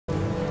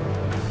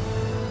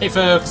Hey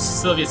folks,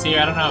 Sylvius here.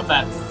 I don't know if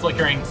that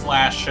flickering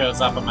flash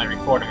shows up on my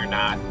recording or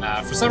not.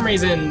 For some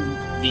reason,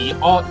 the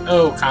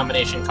Alt-O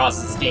combination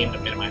causes this game to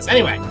minimize.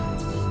 Anyway,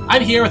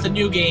 I'm here with a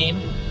new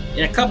game.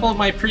 In a couple of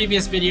my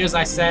previous videos,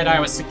 I said I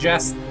was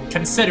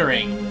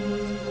considering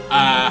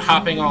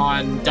hopping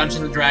on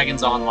Dungeons &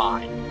 Dragons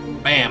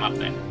Online. Bam, up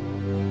there.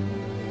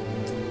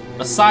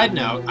 A side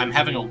note, I'm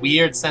having a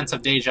weird sense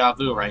of deja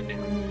vu right now.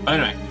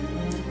 But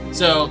anyway,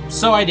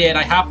 so I did.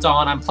 I hopped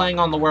on. I'm playing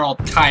on the world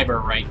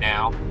Kyber right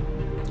now.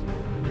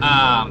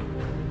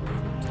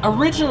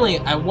 Originally,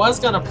 I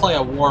was gonna play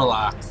a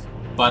Warlock,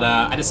 but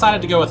I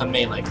decided to go with a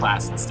melee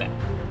class instead.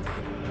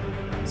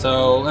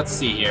 So, let's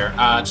see here.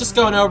 Just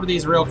going over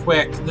these real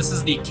quick. This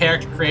is the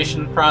character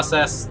creation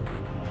process.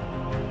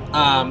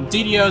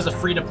 DDO is a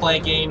free-to-play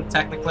game,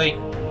 technically.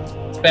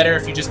 It's better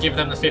if you just give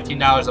them the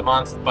 $15 a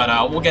month,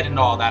 but we'll get into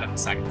all that in a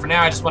second. For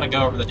now, I just want to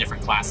go over the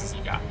different classes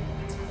you got.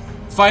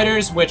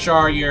 Fighters, which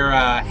are your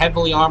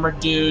heavily armored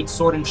dudes,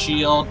 sword and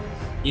shield,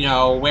 you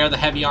know, wear the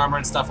heavy armor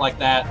and stuff like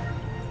that.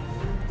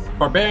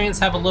 Barbarians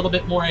have a little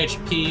bit more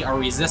HP, are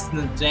resistant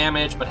to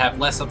damage, but have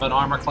less of an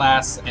armor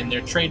class, and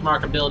their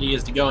trademark ability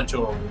is to go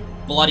into a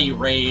bloody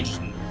rage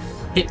and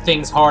hit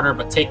things harder,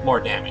 but take more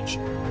damage.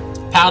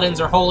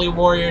 Paladins are holy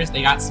warriors.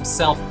 They got some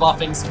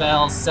self-buffing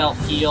spells,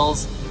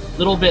 self-heals, a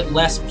little bit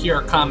less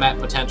pure combat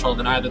potential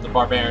than either the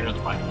barbarian or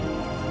the fighter.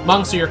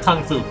 Monks are your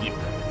kung fu people.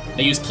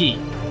 They use ki.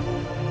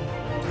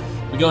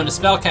 We go into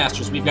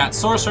spellcasters. We've got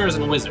sorcerers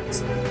and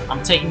wizards.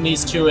 I'm taking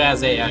these two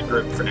as a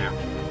group for now.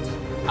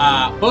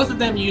 Both of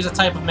them use a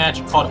type of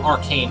magic called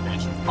arcane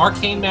magic.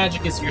 Arcane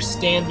magic is your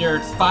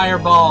standard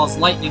fireballs,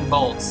 lightning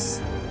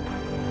bolts,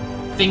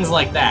 things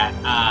like that.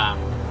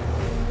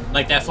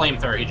 Like that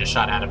flamethrower he just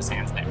shot out of his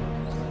hands there.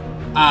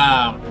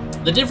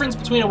 The difference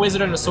between a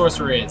wizard and a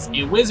sorcerer is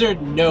a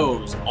wizard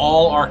knows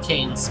all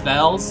arcane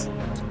spells,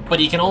 but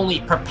he can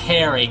only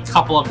prepare a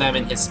couple of them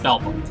in his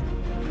spellbook.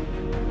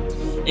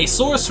 A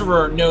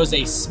sorcerer knows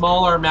a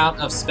smaller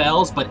amount of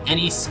spells, but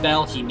any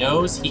spell he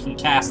knows, he can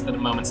cast at a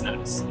moment's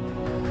notice.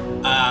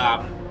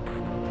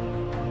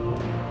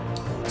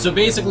 So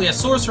basically, a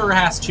sorcerer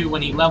has to,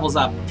 when he levels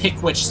up, pick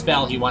which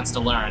spell he wants to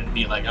learn and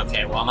be like,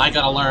 okay, well, am I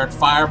going to learn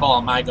Fireball,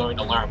 am I going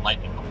to learn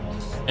Lightning Bolt?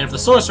 And if the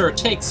sorcerer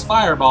takes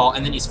Fireball,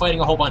 and then he's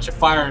fighting a whole bunch of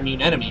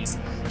fire-immune enemies,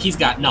 he's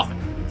got nothing.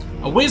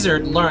 A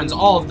wizard learns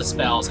all of the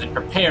spells and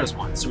prepares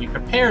one. So he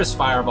prepares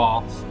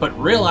Fireball, but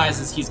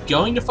realizes he's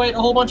going to fight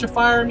a whole bunch of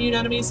fire-immune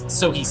enemies,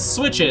 so he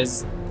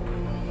switches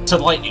to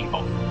Lightning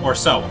Bolt, or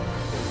so on.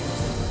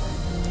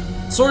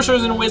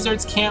 Sorcerers and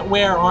wizards can't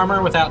wear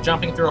armor without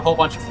jumping through a whole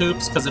bunch of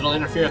hoops, because it'll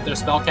interfere with their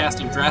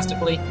spellcasting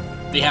drastically.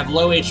 They have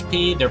low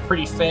HP, they're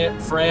pretty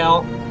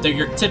frail, they're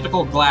your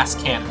typical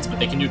glass cannons, but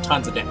they can do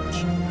tons of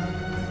damage.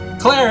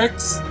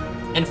 Clerics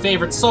and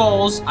favorite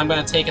souls, I'm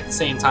going to take at the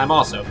same time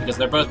also, because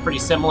they're both pretty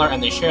similar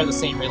and they share the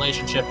same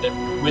relationship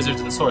that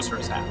wizards and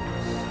sorcerers have.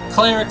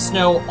 Clerics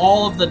know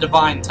all of the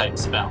divine type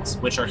spells,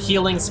 which are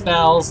healing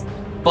spells,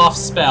 buff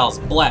spells,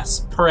 bless,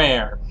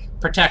 prayer,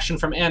 protection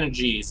from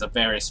energies of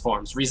various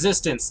forms,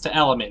 resistance to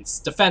elements,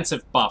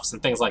 defensive buffs,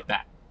 and things like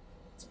that.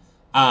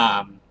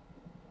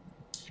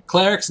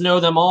 Clerics know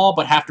them all,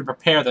 but have to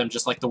prepare them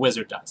just like the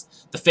wizard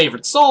does. The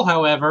favorite soul,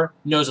 however,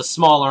 knows a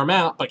smaller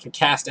amount, but can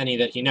cast any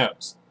that he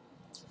knows.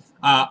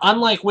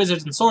 Unlike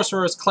wizards and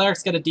sorcerers,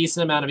 clerics get a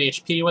decent amount of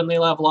HP when they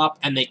level up,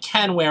 and they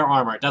can wear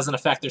armor. It doesn't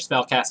affect their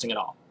spellcasting at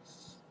all.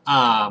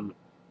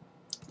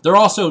 They're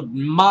also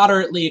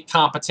moderately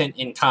competent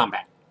in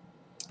combat.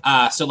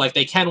 So, like,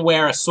 they can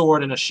wear a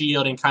sword and a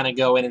shield and kind of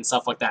go in and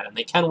stuff like that, and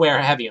they can wear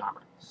heavy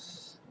armor.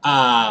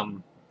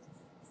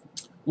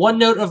 One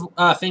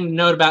thing to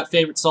note about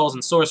favorite souls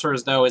and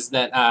sorcerers, though, is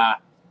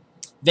that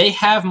they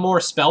have more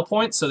spell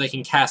points, so they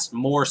can cast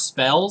more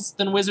spells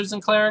than wizards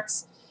and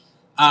clerics.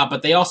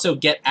 But they also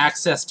get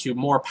access to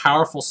more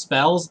powerful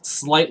spells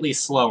slightly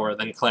slower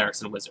than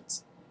clerics and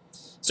wizards.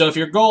 So if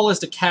your goal is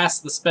to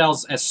cast the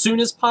spells as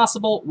soon as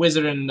possible,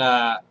 wizard and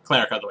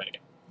cleric are the way to go.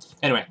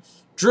 Anyway,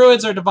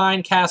 druids are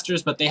divine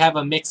casters, but they have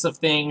a mix of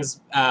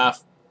things,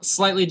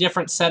 slightly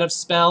different set of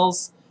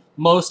spells.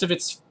 Most of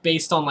it's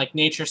based on like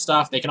nature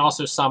stuff. They can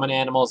also summon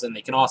animals, and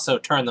they can also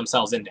turn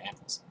themselves into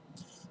animals.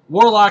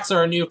 Warlocks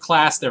are a new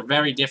class. They're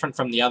very different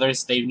from the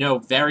others. They know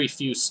very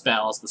few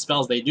spells. The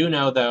spells they do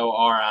know, though,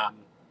 are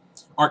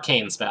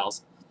arcane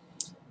spells.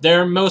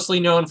 They're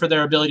mostly known for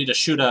their ability to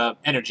shoot an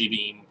energy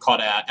beam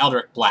called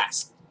Eldritch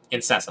Blast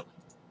incessantly.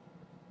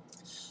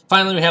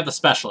 Finally, we have the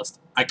Specialist.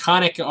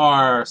 Iconic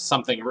are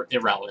something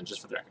irrelevant,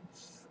 just for the record.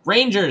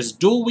 Rangers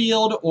dual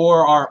wield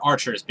or are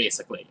archers,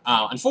 basically.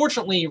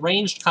 Unfortunately,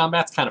 ranged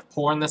combat's kind of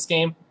poor in this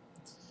game.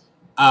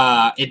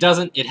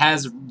 It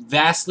has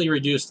vastly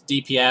reduced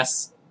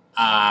DPS.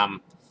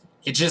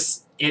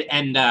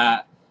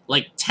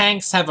 Like,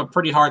 tanks have a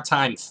pretty hard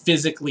time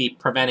physically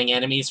preventing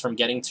enemies from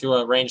getting to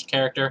a ranged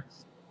character,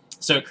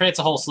 so it creates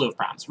a whole slew of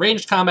problems.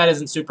 Ranged combat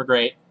isn't super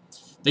great.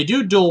 They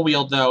do dual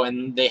wield, though,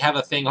 and they have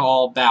a thing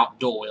all about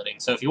dual wielding,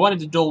 so if you wanted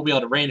to dual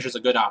wield, a ranger's a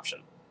good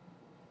option.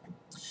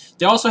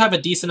 They also have a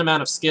decent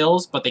amount of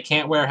skills, but they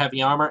can't wear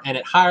heavy armor, and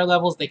at higher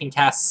levels, they can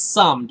cast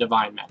some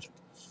divine magic.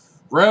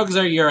 Rogues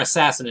are your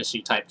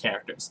assassin-issue type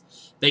characters.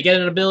 They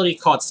get an ability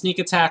called Sneak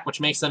Attack,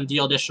 which makes them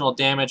deal additional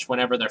damage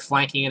whenever they're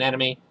flanking an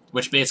enemy,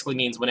 which basically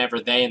means whenever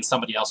they and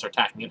somebody else are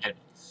attacking an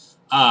enemy.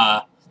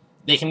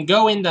 They can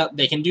go into,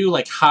 they can do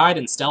like hide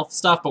and stealth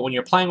stuff, but when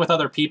you're playing with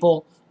other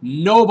people,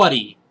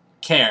 nobody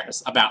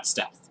cares about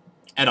stealth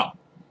at all.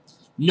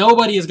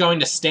 Nobody is going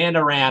to stand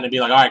around and be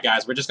like, alright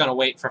guys, we're just going to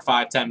wait for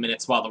 5-10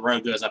 minutes while the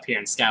rogue goes up here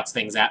and scouts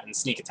things out and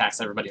sneak attacks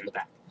everybody in the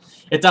back.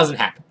 It doesn't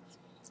happen.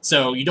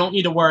 So you don't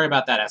need to worry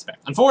about that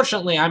aspect.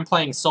 Unfortunately, I'm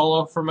playing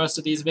solo for most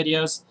of these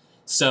videos,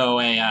 so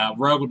a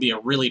rogue would be a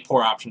really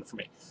poor option for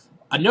me.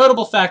 A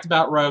notable fact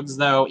about rogues,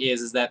 though,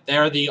 is that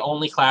they're the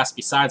only class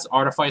besides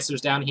artificers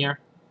down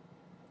here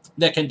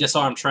that can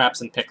disarm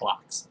traps and pick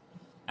locks.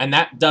 And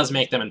that does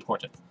make them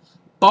important.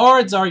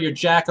 Bards are your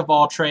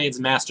jack-of-all-trades,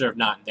 master of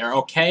none. They're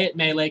okay at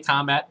melee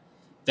combat.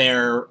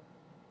 They're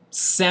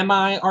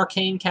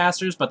semi-arcane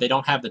casters, but they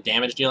don't have the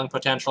damage-dealing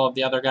potential of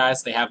the other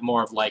guys. They have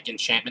more of, like,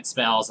 enchantment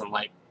spells and,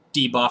 like,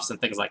 debuffs and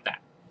things like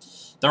that.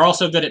 They're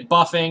also good at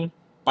buffing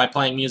by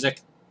playing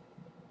music.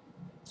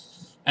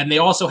 And they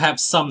also have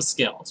some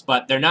skills,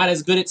 but they're not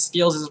as good at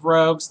skills as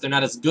rogues. They're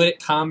not as good at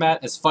combat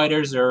as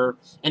fighters or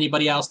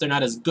anybody else. They're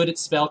not as good at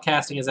spell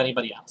casting as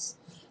anybody else.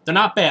 They're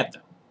not bad, though.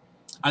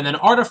 And then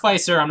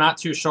Artificer, I'm not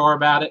too sure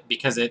about it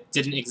because it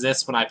didn't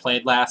exist when I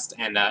played last,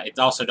 and it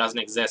also doesn't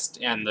exist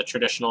in the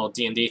traditional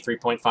D&D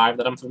 3.5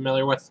 that I'm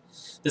familiar with.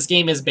 This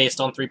game is based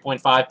on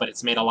 3.5, but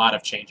it's made a lot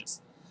of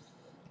changes.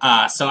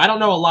 So I don't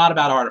know a lot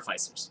about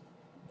Artificers.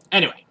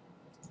 Anyway,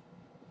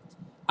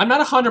 I'm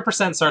not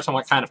 100% certain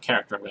what kind of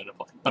character I'm going to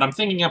play, but I'm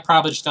thinking I'm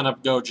probably just going to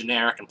go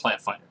generic and play a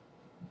fighter.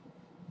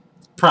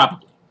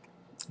 Probably.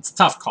 It's a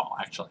tough call,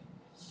 actually.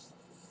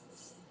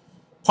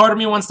 Part of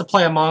me wants to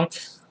play a monk.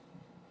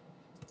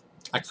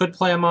 I could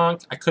play a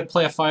monk. I could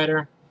play a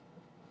fighter.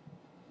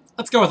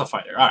 Let's go with a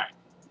fighter. Alright.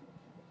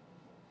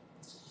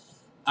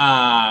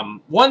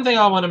 One thing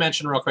I want to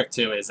mention real quick,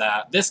 too, is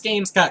this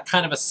game's got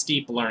kind of a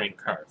steep learning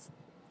curve.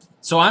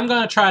 So I'm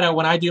going to try to,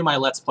 when I do my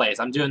Let's Plays,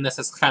 I'm doing this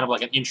as kind of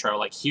like an intro,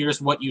 like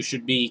here's what you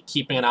should be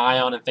keeping an eye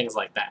on and things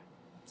like that.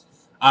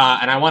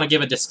 And I want to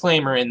give a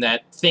disclaimer in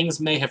that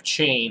things may have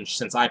changed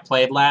since I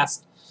played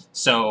last,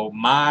 so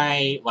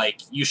my,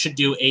 like, you should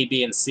do A,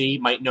 B, and C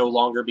might no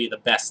longer be the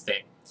best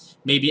thing.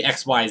 Maybe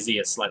X, Y, Z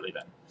is slightly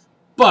better.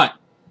 But,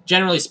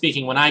 generally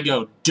speaking, when I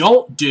go,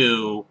 don't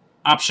do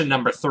option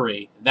number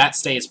 3, that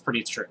stays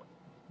pretty true.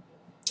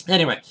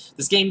 Anyway,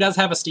 this game does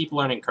have a steep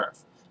learning curve.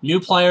 New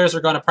players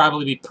are going to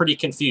probably be pretty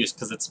confused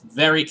because it's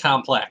very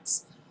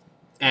complex.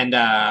 And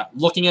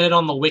looking at it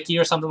on the wiki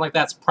or something like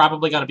that's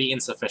probably going to be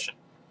insufficient.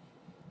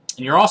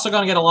 And you're also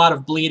going to get a lot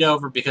of bleed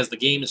over because the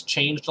game has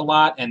changed a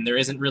lot and there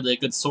isn't really a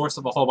good source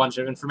of a whole bunch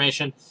of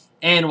information.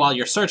 And while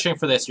you're searching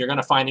for this, you're going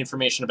to find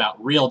information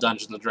about real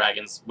Dungeons &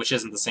 Dragons, which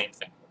isn't the same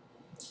thing.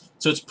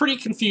 So it's pretty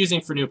confusing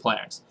for new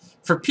players.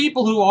 For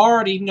people who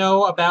already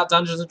know about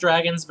Dungeons &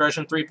 Dragons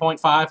version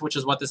 3.5, which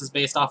is what this is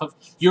based off of,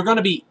 you're going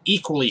to be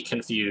equally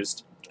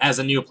confused as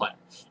a new player.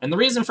 And the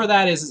reason for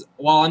that is,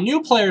 while a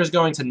new player is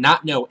going to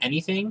not know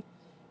anything,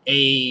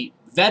 a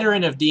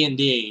veteran of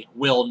D&D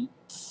will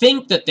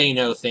think that they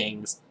know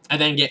things and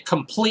then get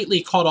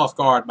completely caught off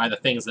guard by the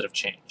things that have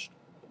changed.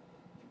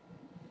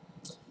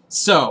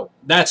 So,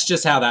 that's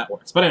just how that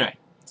works. But anyway,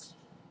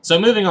 so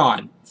moving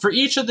on. For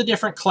each of the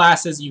different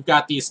classes, you've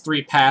got these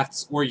 3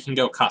 paths, or you can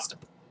go custom.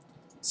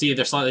 See,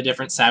 they're slightly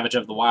different. Savage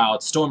of the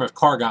Wild, Storm of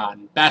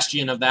Kargon,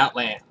 Bastion of the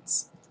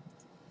Outlands,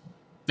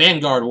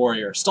 Vanguard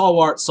Warrior,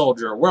 Stalwart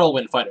Soldier,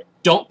 Whirlwind Fighter.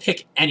 Don't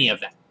pick any of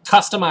them.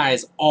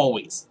 Customize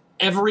always.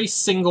 Every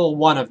single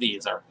one of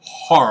these are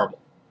horrible.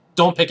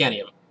 Don't pick any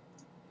of them.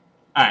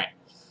 Alright.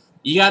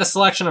 You got a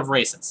selection of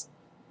races.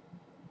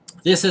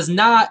 This is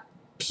not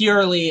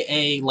purely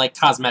a, like,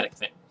 cosmetic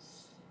thing.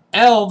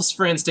 Elves,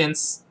 for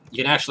instance,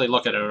 you can actually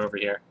look at it over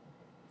here.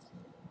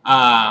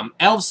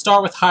 Elves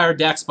start with higher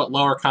dex but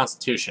lower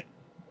constitution.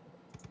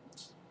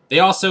 They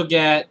also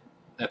get,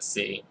 let's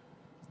see,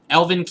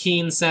 Elven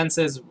keen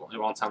senses. It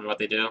won't tell me what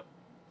they do.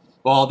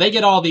 Well, they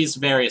get all these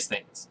various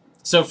things.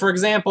 So, for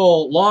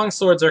example,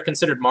 longswords are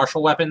considered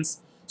martial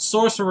weapons.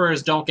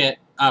 Sorcerers don't get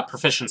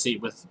proficiency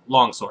with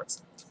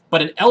longswords.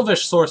 But an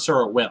elvish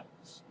sorcerer will.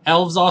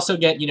 Elves also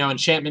get, you know,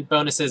 enchantment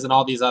bonuses and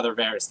all these other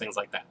various things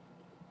like that.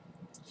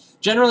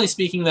 Generally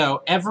speaking,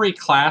 though, every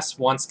class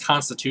wants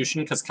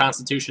Constitution because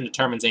Constitution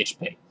determines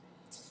HP.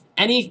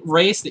 Any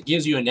race that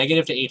gives you a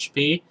negative to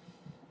HP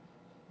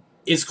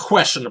is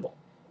questionable.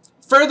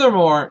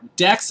 Furthermore,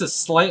 Dex is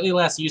slightly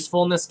less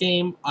useful in this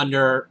game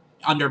under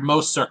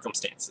most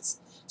circumstances.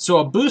 So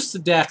a boost to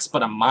Dex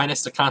but a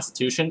minus to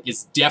Constitution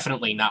is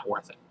definitely not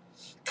worth it.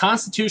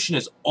 Constitution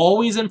is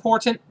always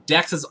important,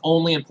 Dex is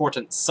only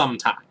important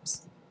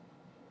sometimes.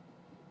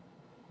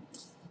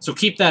 So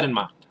keep that in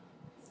mind.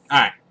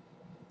 Alright.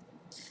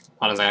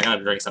 Hold on a second, I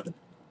gotta drink something.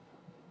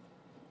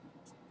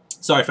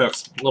 Sorry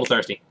folks, a little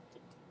thirsty.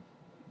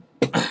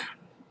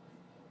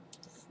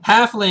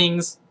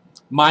 Halflings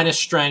minus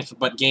strength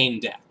but gain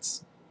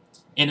dex.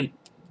 In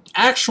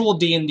actual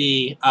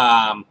D&D,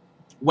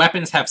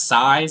 weapons have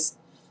size,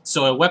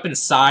 So a weapon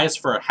size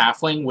for a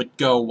halfling would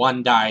go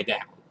 1 die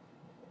down.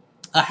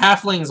 A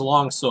halfling's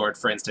longsword,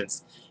 for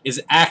instance, is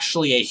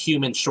actually a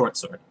human short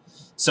sword.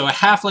 So a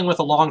halfling with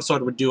a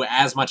longsword would do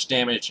as much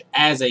damage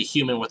as a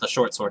human with a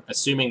short sword,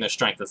 assuming their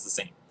strength is the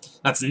same.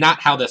 That's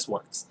not how this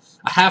works.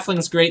 A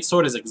halfling's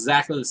greatsword is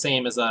exactly the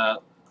same as a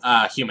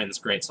human's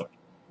greatsword.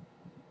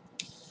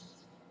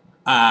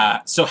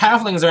 So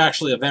halflings are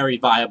actually a very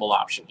viable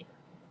option here.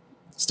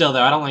 Still,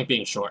 though, I don't like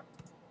being short.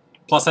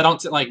 Plus, I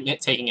don't like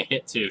taking a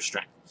hit to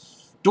strength.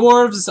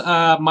 Dwarves,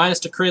 minus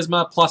to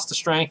charisma, plus to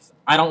strength.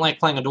 I don't like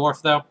playing a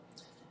dwarf, though.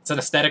 It's an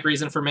aesthetic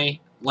reason for me.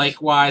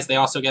 Likewise, they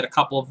also get a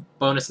couple of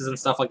bonuses and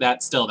stuff like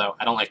that. Still, though,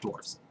 I don't like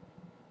dwarves.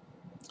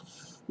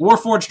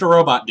 Warforged are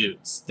robot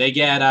dudes. They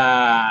get,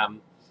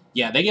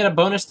 they get a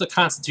bonus to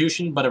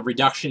Constitution, but a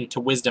reduction to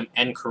Wisdom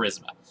and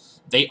Charisma.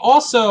 They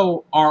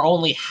also are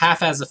only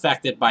half as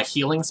affected by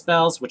healing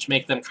spells, which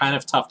make them kind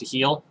of tough to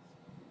heal.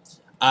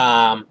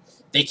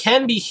 They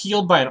can be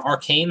healed by an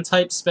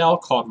arcane-type spell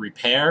called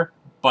Repair,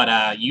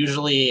 but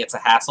usually it's a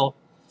hassle,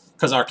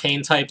 because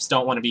arcane types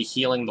don't want to be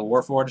healing the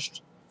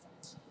Warforged.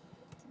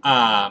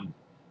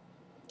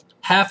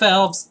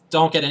 Half-elves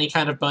don't get any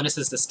kind of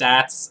bonuses to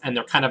stats, and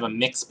they're kind of a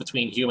mix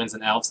between humans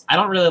and elves. I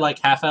don't really like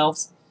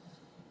half-elves.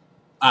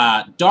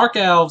 Dark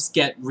elves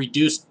get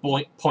reduced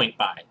point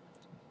buy.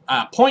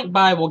 Point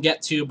buy we'll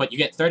get to, but you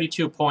get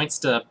 32 points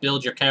to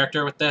build your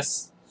character with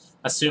this,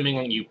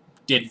 assuming you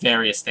did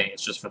various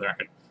things, just for the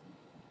record.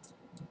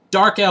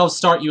 Dark elves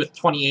start you with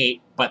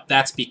 28, but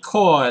that's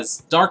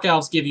because Dark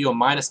elves give you a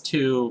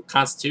 -2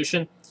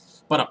 Constitution,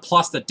 but a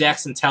plus to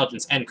Dex,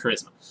 Intelligence, and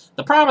Charisma.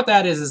 The problem with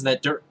that is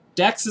that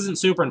Dex isn't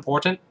super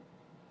important,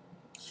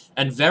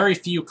 and very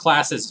few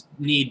classes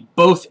need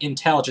both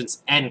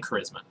Intelligence and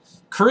Charisma.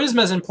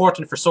 Charisma is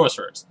important for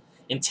sorcerers.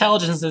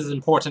 Intelligence is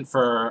important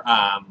for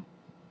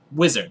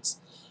wizards.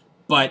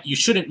 But you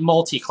shouldn't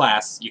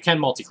multi-class. You can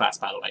multi-class,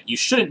 by the way. You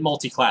shouldn't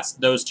multi-class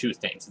those two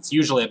things. It's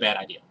usually a bad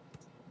idea.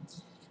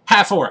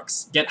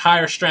 Half-orcs get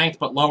higher strength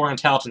but lower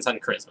intelligence and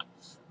charisma.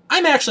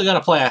 I'm actually going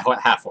to play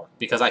a half-orc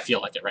because I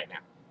feel like it right now.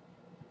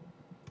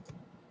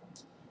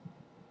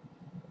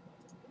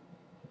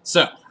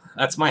 So,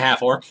 that's my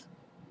half-orc.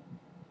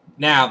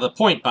 Now, the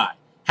point buy.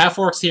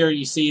 Half-orcs here,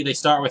 you see, they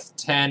start with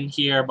 10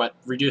 here, but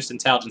reduced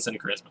intelligence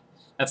and charisma.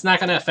 That's not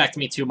going to affect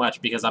me too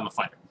much because I'm a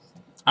fighter.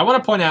 I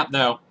want to point out,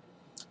 though,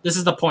 this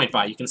is the point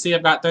buy. You can see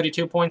I've got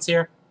 32 points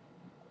here.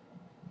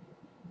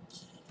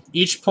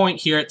 Each point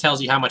here, it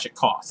tells you how much it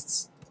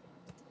costs.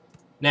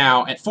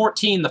 Now, at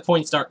 14, the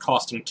points start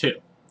costing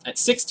 2. At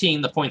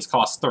 16, the points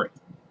cost 3.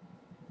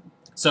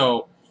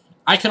 So,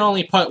 I can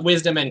only put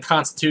Wisdom and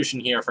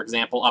Constitution here, for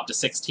example, up to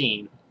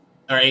 16,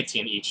 or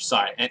 18 each,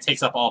 sorry, and it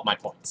takes up all of my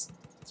points.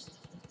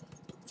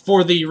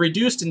 For the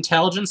reduced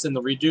intelligence and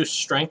the reduced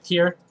strength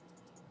here,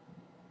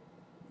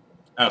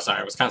 oh,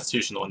 sorry, it was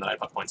Constitution the one that I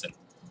put points in.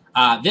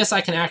 This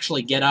I can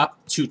actually get up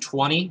to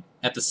 20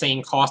 at the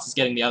same cost as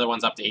getting the other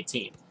ones up to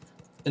 18.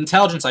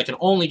 Intelligence I can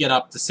only get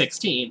up to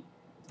 16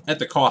 at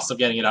the cost of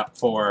getting it up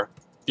for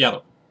the other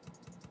one.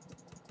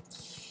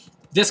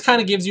 This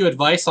kind of gives you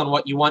advice on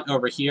what you want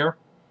over here.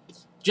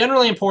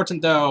 Generally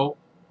important, though,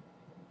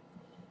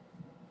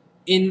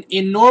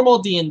 in normal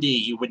D&D,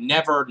 you would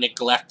never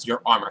neglect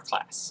your armor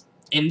class.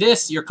 In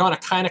this, you're going to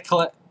kind of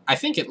collect, I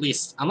think at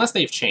least, unless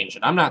they've changed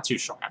it. I'm not too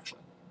sure,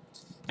 actually.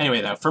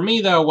 Anyway, though, for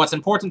me, though, what's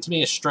important to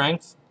me is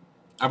strength.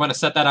 I'm going to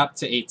set that up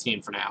to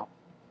 18 for now.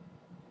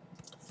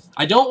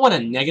 I don't want a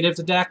negative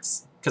to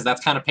Dex, because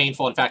that's kind of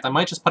painful. In fact, I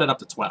might just put it up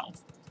to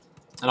 12.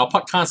 And I'll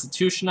put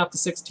Constitution up to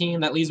 16.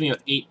 That leaves me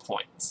with 8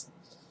 points.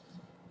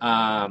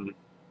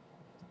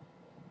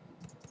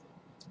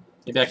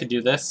 Maybe I could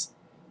do this.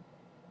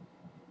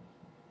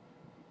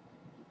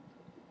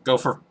 Go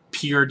for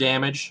pure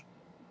damage.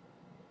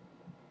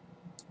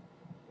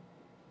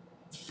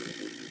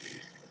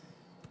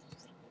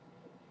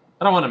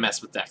 I don't want to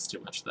mess with Dex too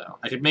much, though.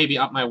 I could maybe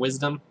up my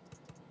Wisdom.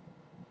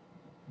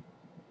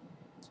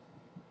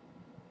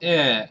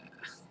 Yeah.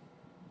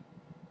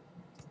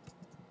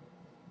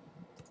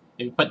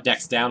 Maybe put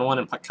Dex down 1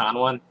 and put Con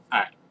 1.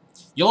 Alright.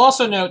 You'll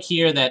also note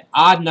here that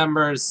odd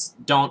numbers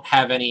don't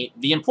have any...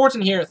 The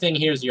important thing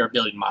here is your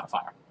ability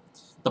modifier.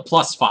 The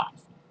 +5.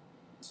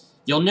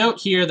 You'll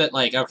note here that,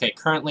 like, okay,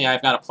 currently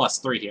I've got a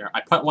 +3 here.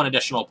 I put 1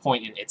 additional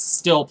point in. It's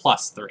still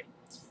 +3.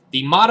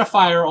 The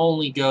modifier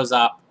only goes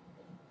up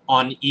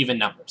on even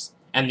numbers.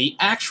 And the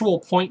actual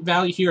point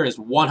value here is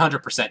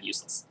 100%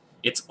 useless.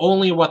 It's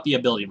only what the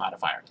ability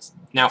modifier is.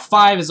 Now,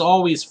 5 is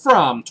always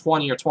from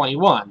 20 or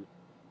 21,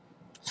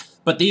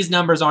 but these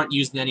numbers aren't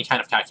used in any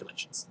kind of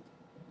calculations.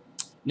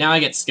 Now I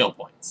get skill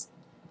points.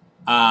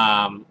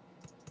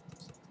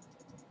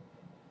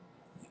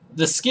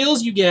 The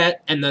skills you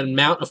get and the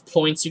amount of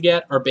points you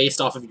get are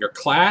based off of your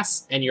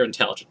class and your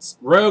intelligence.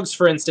 Rogues,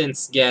 for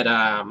instance, get,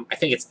 I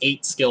think it's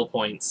 8 skill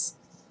points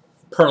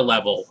per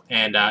level,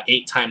 and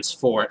 8 times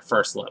 4 at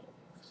first level.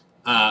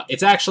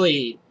 It's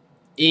actually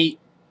 8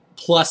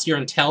 plus your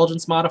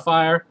intelligence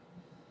modifier,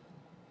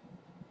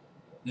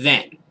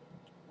 then.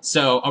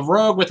 So a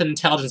rogue with an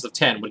intelligence of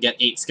 10 would get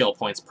 8 skill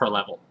points per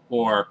level,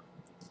 or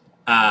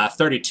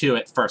 32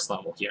 at first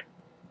level here.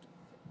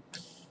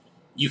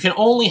 You can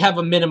only have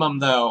a minimum,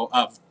 though,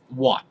 of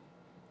 1.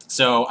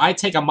 So I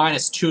take a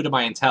 -2 to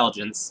my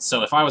intelligence,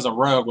 so if I was a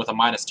rogue with a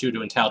 -2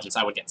 to intelligence,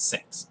 I would get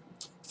 6.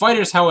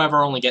 Fighters,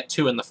 however, only get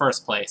 2 in the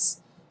first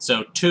place,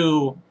 so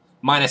 2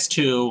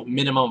 -2,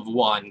 minimum of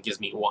 1, gives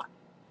me 1.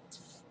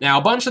 Now,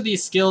 a bunch of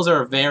these skills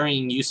are of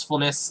varying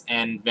usefulness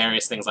and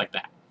various things like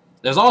that.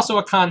 There's also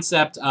a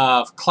concept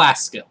of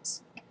class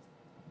skills.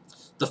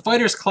 The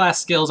fighter's class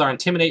skills are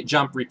Intimidate,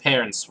 Jump,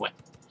 Repair, and Swim.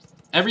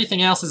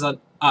 Everything else is a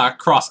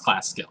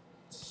cross-class skill.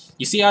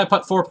 You see how I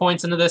put 4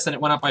 points into this and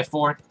it went up by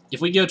 4? If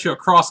we go to a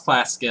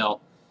cross-class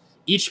skill,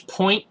 each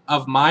point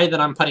of my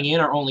that I'm putting in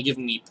are only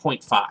giving me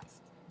 0.5.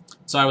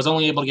 So I was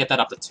only able to get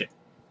that up to 2.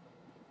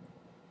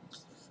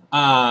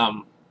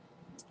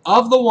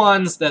 Of the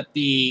ones that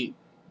the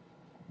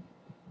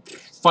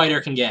fighter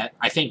can get,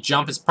 I think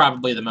Jump is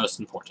probably the most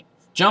important.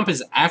 Jump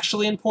is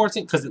actually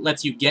important because it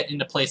lets you get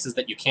into places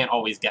that you can't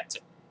always get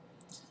to.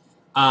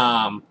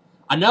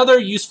 Another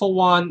useful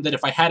one that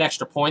if I had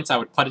extra points I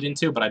would put it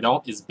into, but I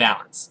don't, is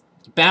Balance.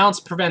 Balance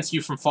prevents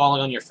you from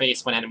falling on your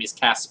face when enemies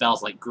cast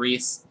spells like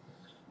Grease,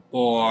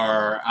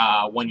 or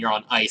when you're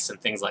on ice and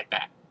things like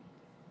that.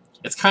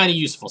 It's kind of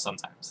useful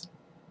sometimes.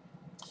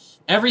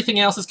 Everything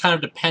else is kind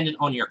of dependent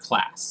on your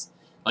class.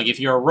 Like if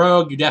you're a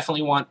rogue, you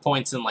definitely want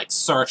points in like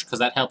Search, because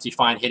that helps you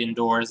find hidden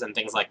doors and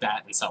things like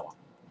that, and so on.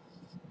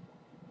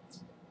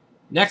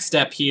 Next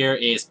step here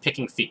is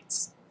picking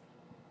feats.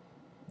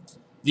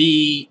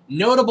 The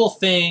notable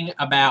thing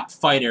about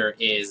Fighter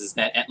is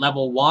that at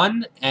level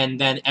 1,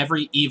 and then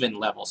every even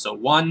level, so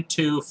 1,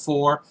 2,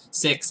 4,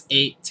 6,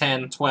 8,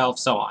 10, 12,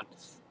 so on,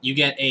 you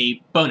get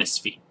a bonus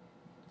feat.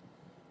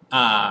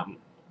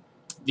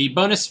 The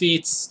bonus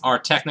feats are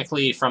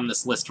technically from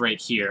this list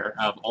right here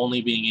of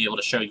only being able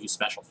to show you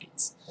special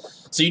feats.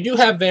 So you do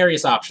have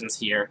various options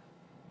here.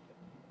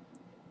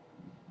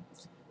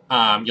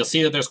 You'll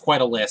see that there's quite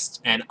a list,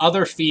 and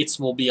other feats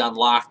will be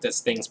unlocked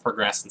as things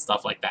progress and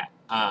stuff like that.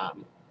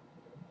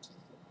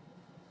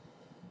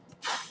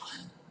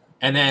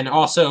 And then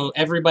also,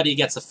 everybody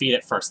gets a feat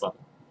at first level.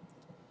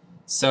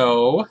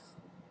 So,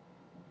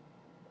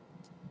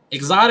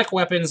 exotic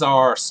weapons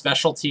are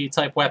specialty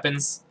type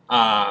weapons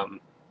that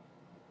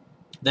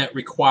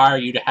require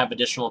you to have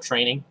additional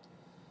training.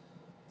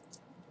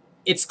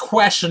 It's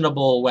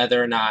questionable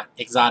whether or not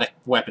exotic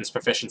weapons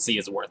proficiency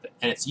is worth it,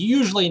 and it's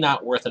usually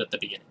not worth it at the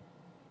beginning,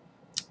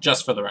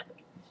 just for the record.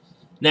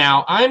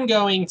 Now, I'm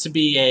going to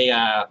be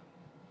a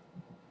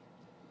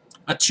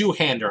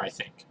two-hander, I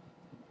think.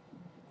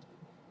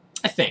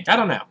 I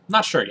don't know.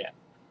 Not sure yet.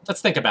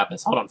 Let's think about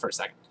this. Hold on for a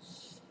second.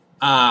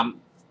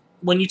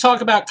 When you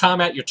talk about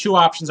combat, your two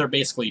options are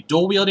basically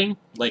dual wielding,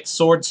 like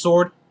sword,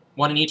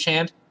 one in each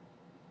hand.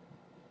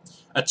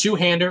 A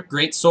two-hander,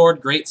 great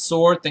sword,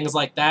 things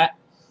like that.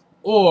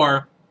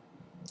 Or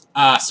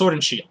sword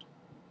and shield.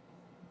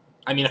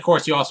 I mean, of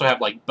course, you also have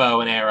like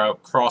bow and arrow,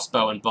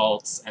 crossbow and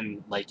bolts,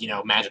 and like, you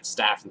know, magic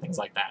staff and things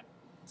like that.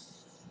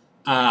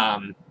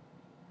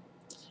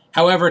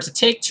 However, to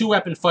take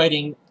two-weapon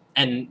fighting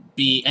and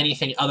be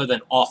anything other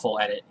than awful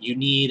at it, you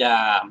need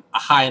a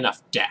high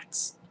enough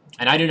dex.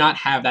 And I do not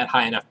have that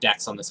high enough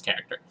dex on this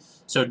character.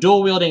 So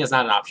dual wielding is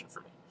not an option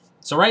for me.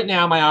 So right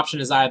now, my option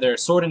is either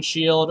sword and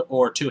shield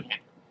or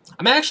two-hander.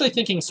 I'm actually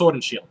thinking sword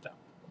and shield, though.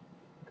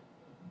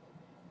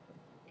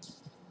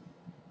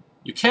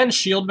 You can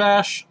shield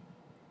bash.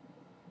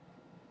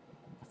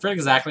 I forget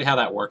exactly how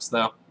that works,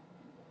 though.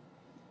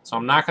 So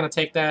I'm not going to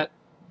take that.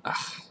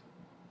 Ugh.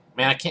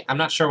 Man, I'm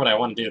not sure what I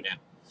want to do now.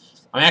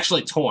 I'm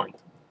actually torn.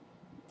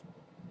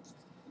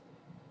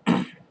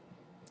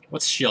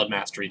 What's Shield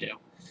Mastery do?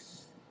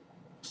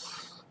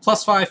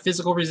 +5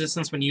 physical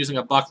resistance when using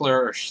a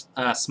buckler or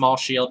small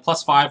shield.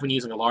 +5 when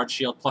using a large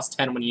shield.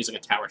 +10 when using a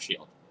tower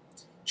shield.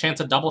 Chance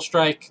of double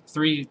strike.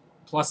 +3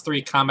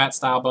 combat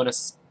style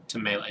bonus to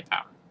melee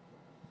power.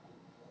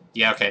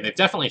 Yeah, okay, they've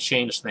definitely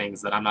changed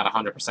things that I'm not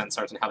 100%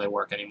 certain how they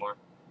work anymore.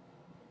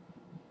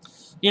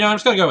 You know, I'm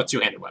just going to go with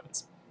two-handed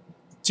weapons.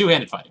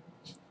 Two-handed fighting.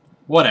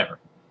 Whatever.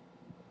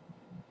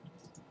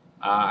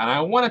 And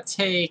I want to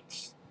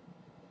take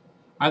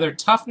either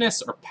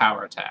toughness or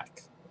power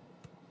attack.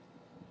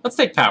 Let's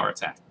take power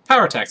attack.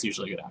 Power attack's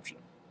usually a good option.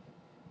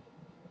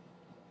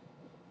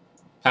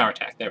 Power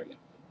attack, there we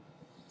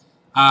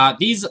go.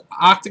 These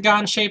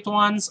octagon-shaped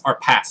ones are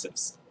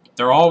passives.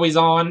 They're always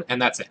on,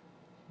 and that's it.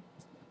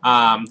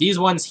 These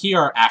ones here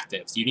are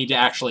actives. You need to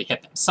actually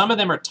hit them. Some of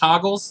them are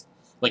toggles,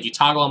 like you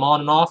toggle them on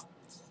and off.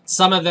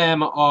 Some of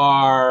them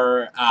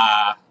are,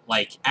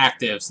 like,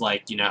 actives,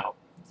 like, you know,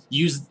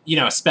 use,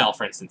 a spell,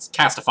 for instance.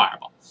 Cast a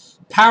fireball.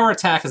 Power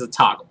attack is a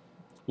toggle.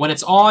 When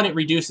it's on, it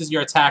reduces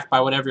your attack by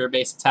whatever your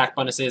base attack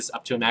bonus is,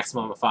 up to a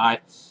maximum of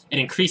 5. It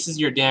increases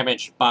your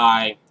damage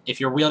by, if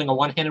you're wielding a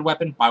one-handed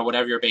weapon, by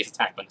whatever your base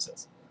attack bonus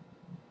is.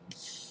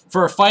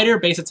 For a fighter,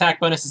 base attack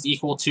bonus is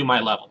equal to my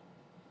level.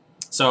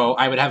 So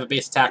I would have a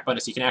base attack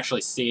bonus. You can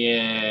actually see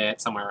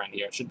it somewhere around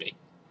here. It should be.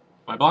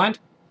 Am I blind?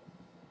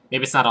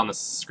 Maybe it's not on the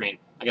screen.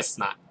 I guess it's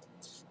not.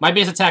 My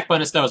base attack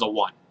bonus, though, is a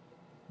 1.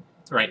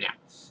 right now.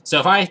 So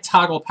if I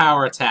toggle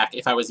power attack,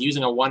 if I was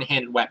using a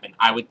one-handed weapon,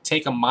 I would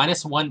take a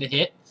 -1 to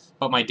hit,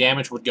 but my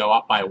damage would go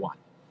up by 1.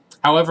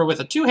 However, with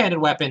a two-handed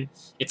weapon,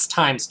 it's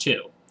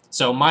 ×2.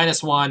 So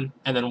 -1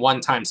 and then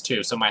 1 times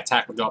 2, so my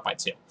attack would go up by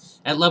 2.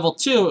 At level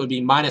 2, it would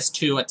be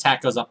 -2,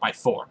 attack goes up by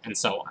 4, and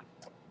so on.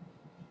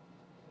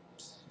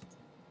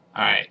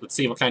 Alright, let's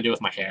see what can I do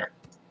with my hair.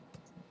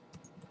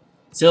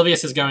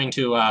 Sylvius is going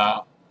to,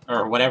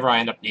 or whatever I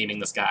end up naming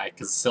this guy,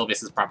 because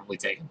Sylvius is probably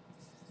taken.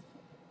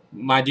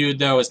 My dude,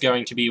 though, is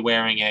going to be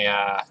wearing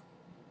a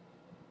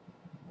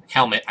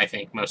helmet, I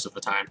think, most of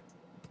the time.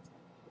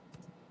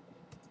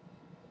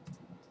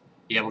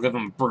 Yeah, we'll give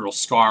him a brutal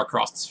scar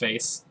across his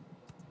face.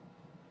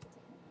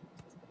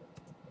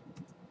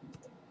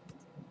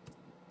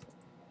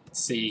 Let's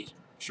see.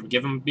 Should we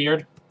give him a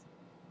beard?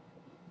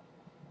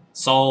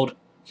 Sold.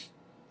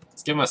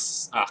 Let's give him a...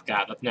 Oh,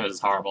 God, that nose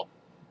is horrible.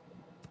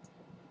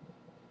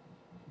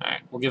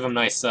 Alright, we'll give him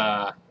nice,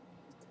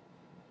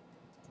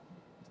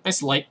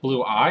 nice light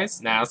blue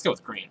eyes. Nah, let's go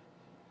with green.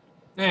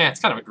 It's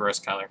kind of a gross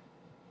color.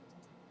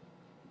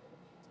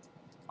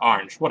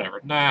 Orange, whatever.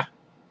 Nah.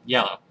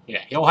 Yellow.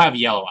 Yeah, he'll have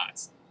yellow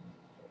eyes.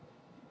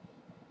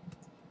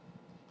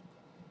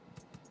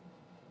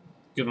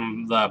 Give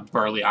him the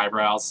burly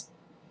eyebrows.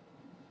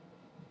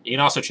 You can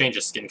also change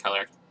his skin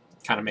color.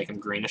 Kind of make him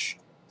greenish.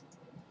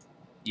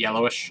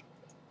 Yellowish.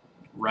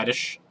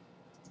 Reddish.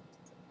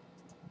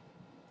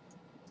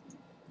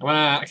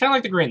 I kind of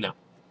like the green, though.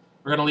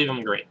 We're going to leave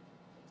him green.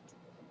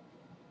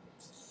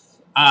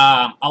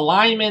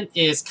 Alignment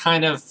is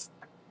kind of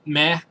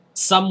meh.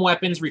 Some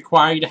weapons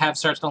require you to have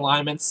certain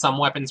alignments. Some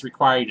weapons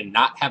require you to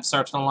not have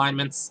certain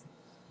alignments.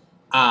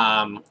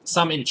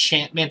 Some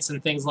enchantments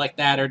and things like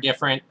that are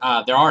different.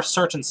 There are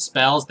certain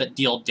spells that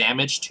deal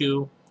damage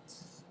to.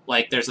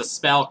 Like, there's a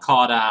spell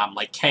called,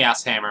 like,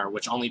 Chaos Hammer,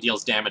 which only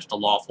deals damage to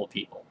lawful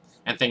people.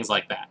 And things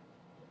like that.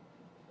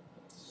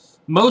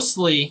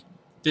 Mostly,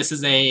 this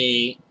is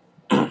a...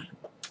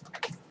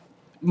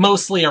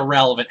 mostly a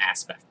relevant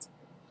aspect.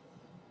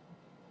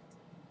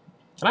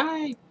 Can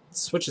I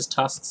switch his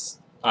tusks?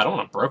 Oh, I don't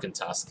want a broken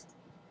tusk.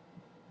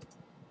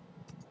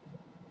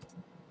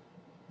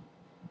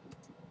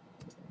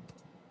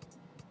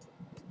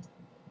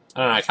 I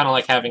don't know, I kind of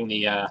like having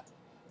the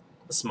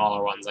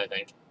smaller ones, I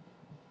think.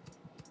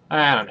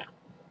 I don't know.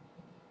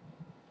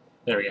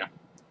 There we go.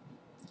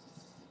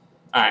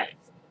 Alright,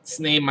 let's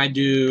name my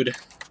dude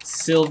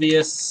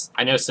Sylvius.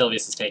 I know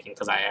Sylvius is taken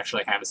because I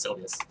actually have a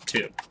Sylvius,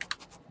 too.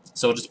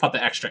 So we'll just put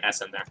the extra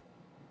S in there.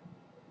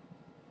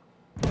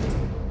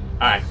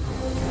 Alright,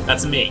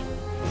 that's me.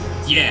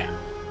 Yeah!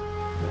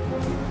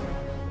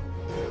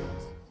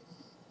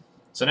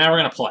 So now we're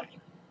gonna play.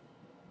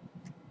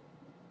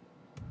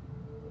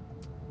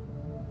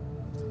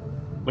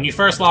 When you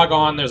first log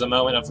on, there's a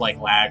moment of, like,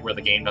 lag where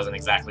the game doesn't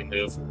exactly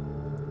move.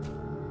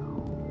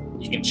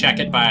 You can check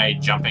it by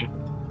jumping.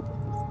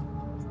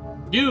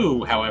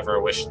 Do, however,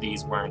 wish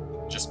these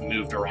weren't just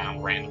moved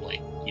around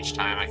randomly each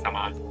time I come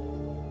on.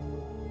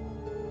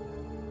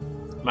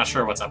 I'm not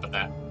sure what's up with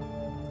that.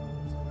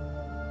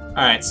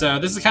 Alright, so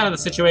this is kind of the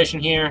situation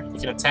here. You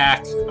can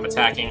attack. I'm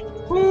attacking.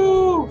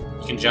 Woo!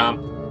 You can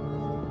jump.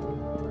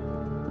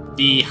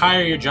 The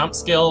higher your jump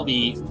skill,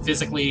 the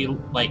physically,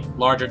 like,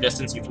 larger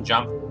distance you can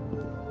jump.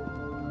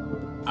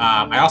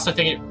 I also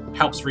think it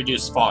helps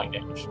reduce falling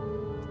damage.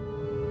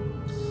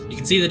 You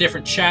can see the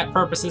different chat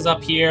purposes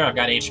up here. I've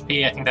got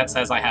HP. I think that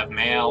says I have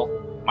mail.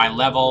 My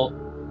level.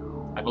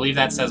 I believe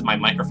that says my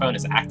microphone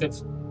is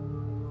active.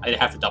 I'd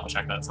have to double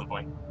check that at some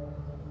point.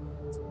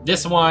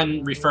 This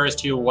one refers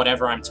to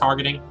whatever I'm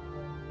targeting.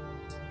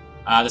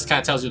 This kind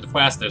of tells you the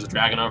quest. There's a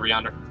dragon over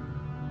yonder.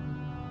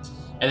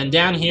 And then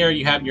down here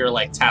you have your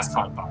like task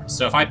card bars.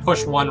 So if I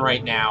push 1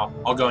 right now,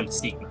 I'll go into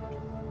sneak mode.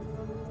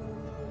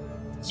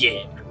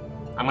 Yeah.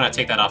 I'm going to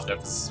take that off though,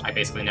 because I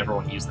basically never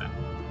want to use that.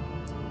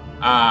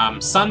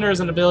 Sunder is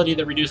an ability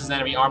that reduces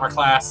enemy armor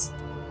class.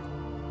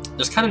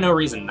 There's kind of no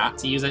reason not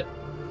to use it.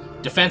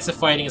 Defensive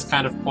fighting is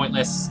kind of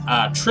pointless.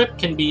 Trip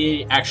can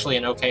be actually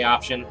an okay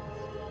option.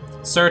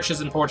 Search is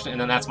important, and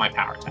then that's my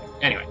power attack.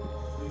 Anyway,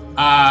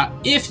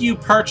 if you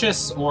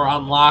purchase or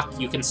unlock,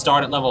 you can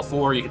start at level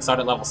 4, you can start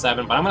at level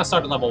 7, but I'm going to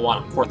start at level 1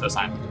 on Porthos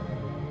Island.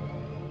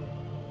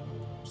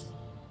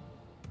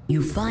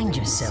 You find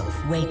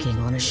yourself waking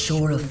on a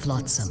shore of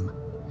flotsam.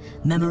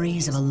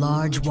 Memories of a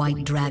large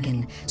white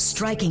dragon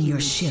striking your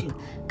ship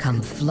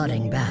come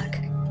flooding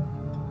back.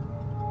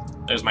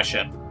 There's my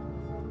ship.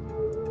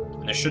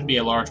 And there should be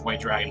a large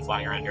white dragon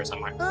flying around here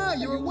somewhere. Ah,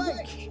 you're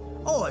awake!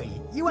 Oi,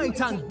 you ain't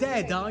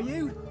undead, are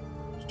you?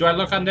 Do I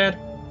look undead?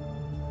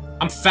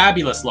 I'm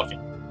fabulous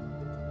looking.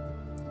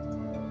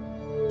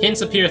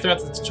 Hints appear throughout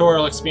the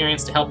tutorial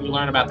experience to help you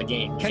learn about the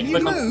game. Can you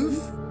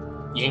move?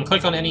 You can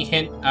click on any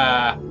hint,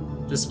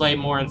 display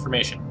more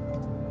information.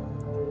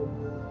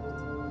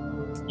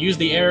 Use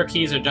the arrow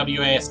keys or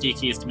WASD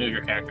keys to move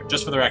your character.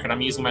 Just for the record,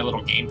 I'm using my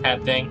little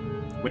gamepad thing,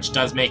 which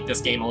does make this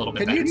game a little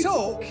bit better. Can you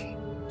talk?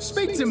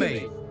 Speak to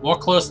me!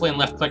 Look closely and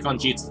left-click on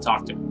Jeets to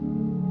talk to.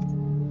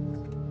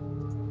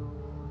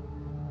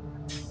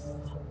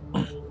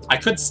 I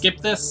could skip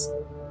this,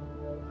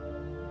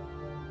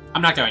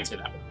 I'm not going to,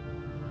 though.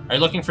 Are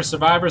you looking for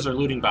survivors or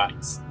looting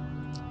bodies?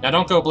 Now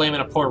don't go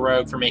blaming a poor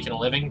rogue for making a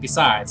living.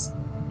 Besides,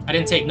 I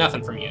didn't take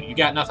nothing from you. You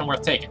got nothing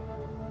worth taking.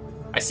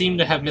 I seem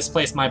to have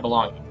misplaced my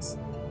belongings.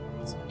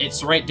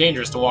 It's right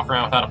dangerous to walk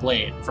around without a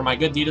blade. For my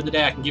good deed of the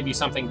day, I can give you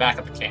something back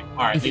at the camp.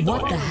 Alright, lead the way.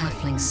 If what the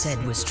halfling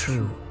said was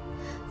true,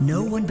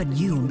 no one but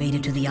you made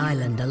it to the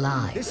island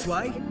alive. This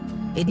way?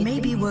 It may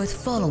be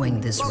worth following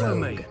this Follow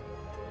rogue. me.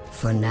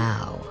 For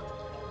now.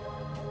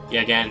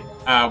 Yeah, again,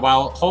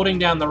 while holding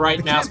down the right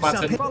The mouse camp's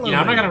button, up, follow I'm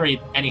not me. going to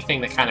read anything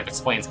that kind of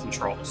explains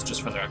controls,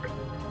 just for the record.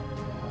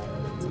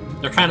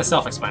 They're kind of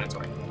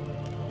self-explanatory.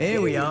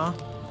 Here we are.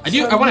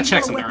 I want to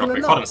check you something got real a quick.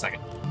 weapon or Hold on a not?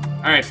 second.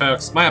 Alright,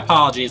 folks, my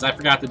apologies. I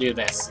forgot to do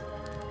this.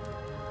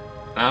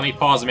 Now, let me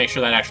pause and make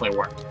sure that actually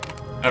worked.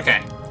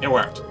 Okay, it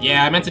worked.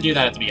 Yeah, I meant to do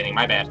that at the beginning.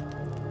 My bad.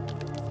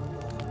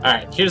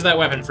 Alright, here's that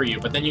weapon for you,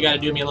 but then you gotta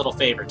do me a little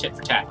favor, tit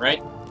for tat,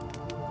 right?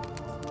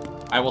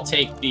 I will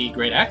take the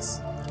Great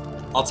Axe.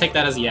 I'll take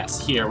that as a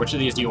yes. Here, which of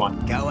these do you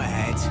want? Go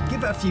ahead.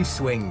 Give it a few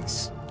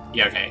swings.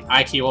 Yeah, okay.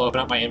 I-key will open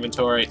up my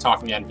inventory,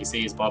 talking to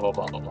NPCs, blah, blah,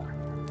 blah, blah, blah.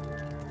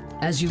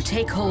 As you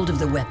take hold of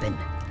the weapon,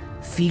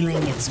 feeling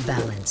its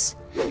balance,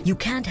 you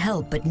can't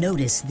help but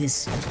notice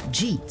this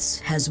Jeets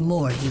has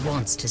more he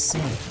wants to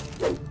say.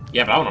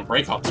 Yeah, but I want to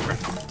break all this crap.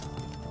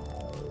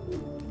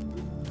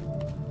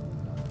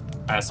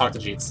 Alright, let's talk to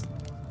Jeets.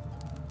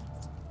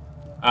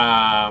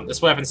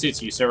 This weapon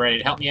suits you, so ready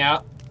to help me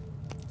out?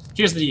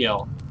 Here's the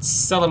deal.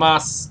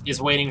 Selimas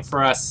is waiting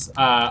for us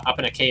up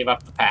in a cave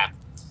up the path.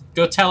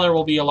 Go tell her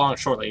we'll be along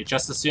shortly,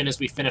 just as soon as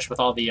we finish with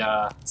all the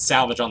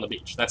salvage on the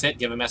beach. That's it?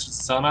 Give a message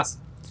to Selimas?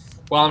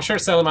 Well, I'm sure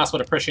Selimas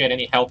would appreciate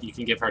any help you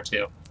can give her,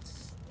 too.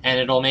 And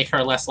it'll make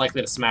her less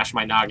likely to smash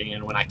my noggin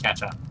in when I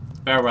catch up.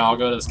 Farewell, I'll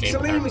go to this cave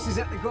with her. Selimas is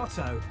at the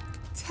grotto.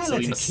 Tell her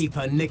to Selimas. keep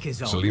her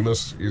knickers on.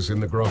 Selimas is in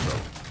the grotto.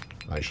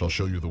 I shall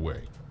show you the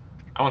way.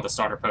 I want the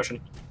starter potion.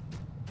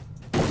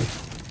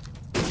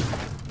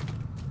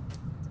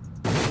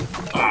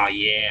 Oh,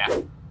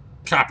 yeah.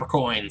 Copper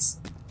coins.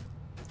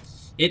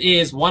 It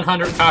is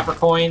 100 copper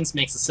coins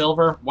makes a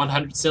silver,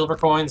 100 silver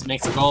coins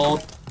makes a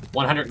gold,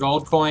 100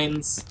 gold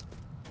coins...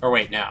 Or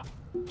wait, no.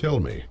 Tell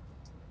me,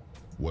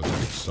 was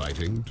it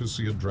exciting to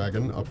see a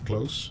dragon up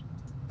close?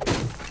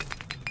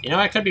 You know,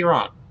 I could be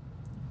wrong.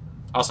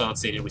 Also,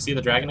 let's see, did we see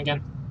the dragon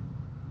again?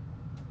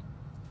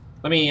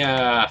 Let me,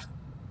 Yeah,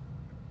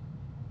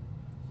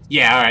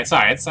 alright,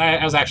 sorry,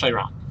 I was actually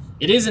wrong.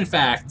 It is, in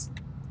fact,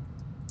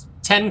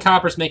 10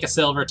 coppers make a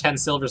silver, 10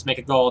 silvers make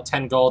a gold,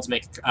 10 golds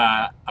make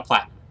a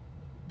platinum.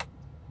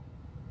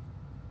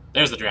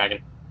 There's the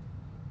dragon.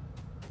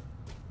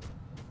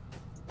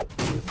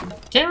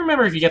 Can't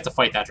remember if you get to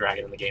fight that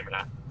dragon in the game or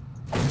not.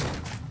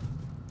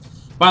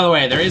 By the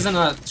way, there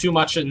isn't too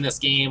much in this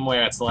game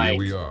where it's like, Here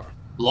we are.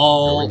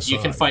 lol, Go you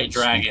can inside fight and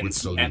speak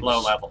dragons with at Selimas.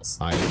 low levels.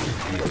 I am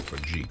here for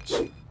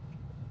Jeets.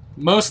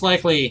 Most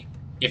likely,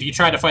 if you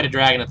tried to fight a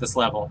dragon at this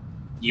level,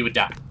 you would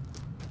die.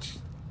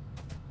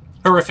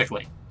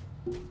 Horrifically.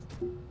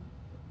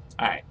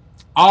 Alright.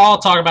 I'll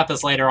talk about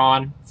this later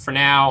on. For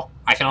now,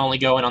 I can only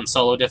go in on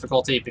solo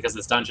difficulty because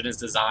this dungeon is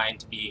designed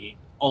to be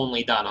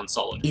only done on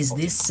solo difficulty. Is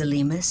this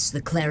Selimas,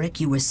 the cleric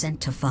you were sent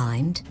to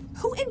find?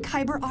 Who in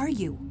Kyber are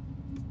you?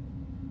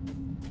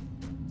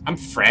 I'm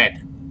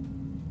Fred.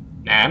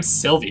 Nah, I'm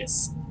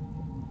Sylvius.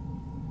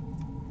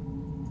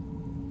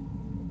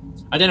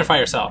 Identify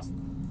yourself.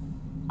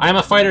 I am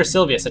a fighter,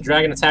 Sylvius. A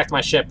dragon attacked my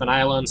ship, and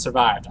I alone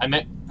survived.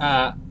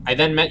 I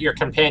then met your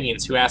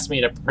companions, who asked me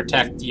to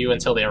protect you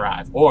until they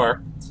arrive.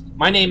 Or,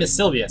 my name is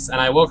Sylvius,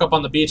 and I woke up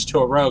on the beach to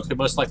a rogue who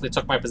most likely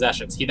took my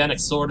possessions. He then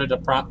extorted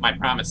my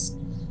promise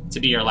to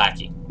be your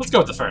lackey. Let's go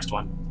with the first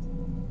one.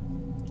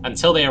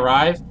 Until they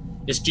arrive,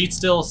 is Jeet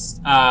still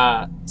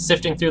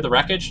sifting through the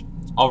wreckage?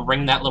 I'll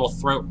wring that little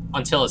throat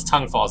until his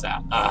tongue falls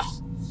out. Ugh.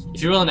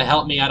 If you're willing to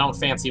help me, I don't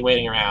fancy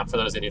waiting around for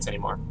those idiots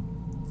anymore.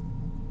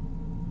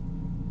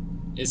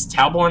 Is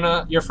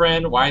Talborn your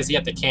friend? Why is he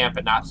at the camp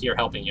and not here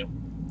helping you?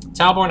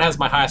 Talborn has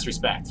my highest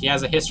respect. He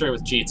has a history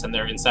with Jeets and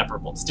they're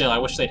inseparable. Still, I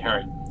wish they'd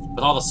hurry.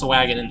 With all the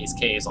Swaggin in these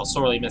caves, I'll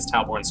sorely miss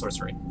Talborn's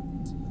sorcery.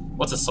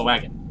 What's a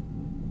Swaggin?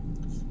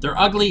 They're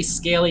ugly,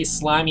 scaly,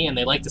 slimy, and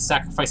they like to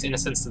sacrifice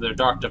innocence to their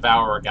dark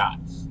devourer god.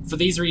 For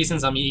these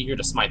reasons, I'm eager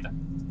to smite them.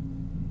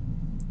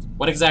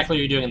 What exactly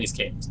are you doing in these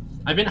caves?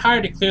 I've been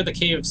hired to clear the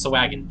cave of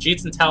Swaggin.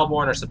 Jeets and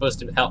Talborn are supposed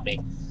to help me.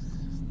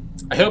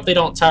 I hope they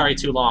don't tarry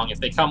too long. If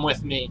you come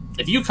with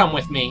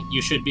me,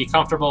 you should be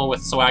comfortable with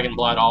Swaggin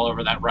blood all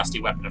over that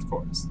rusty weapon,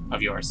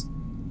 of yours.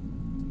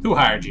 Who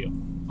hired you?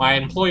 My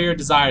employer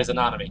desires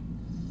anonymity,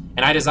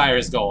 and I desire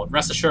his gold.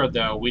 Rest assured,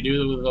 though, we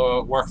do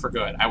the work for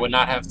good. I would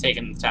not have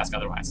taken the task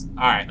otherwise.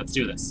 Alright, let's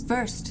do this.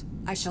 First,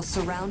 I shall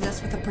surround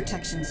us with a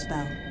protection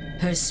spell.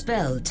 Her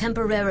spell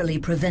temporarily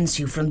prevents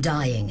you from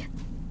dying,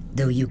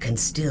 though you can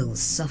still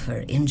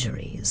suffer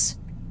injuries.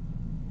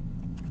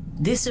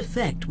 This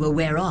effect will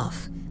wear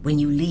off when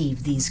you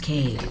leave these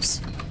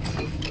caves.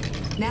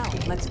 Now,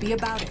 let's be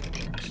about it.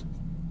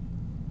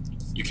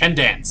 You can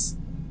dance.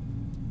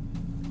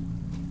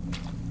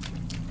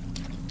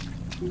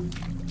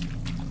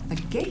 A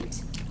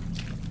gate.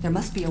 There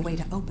must be a way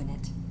to open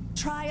it.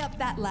 Try up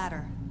that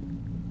ladder.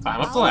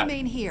 Climb up the I'll ladder.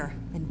 remain here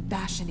and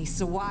bash any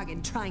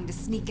Sahuagin trying to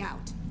sneak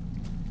out.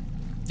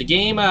 The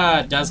game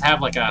does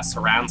have like a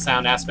surround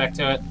sound aspect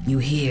to it. You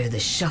hear the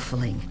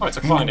shuffling Oh, it's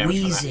a falling and damage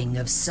from that. wheezing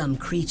of some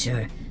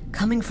creature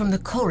coming from the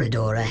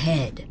corridor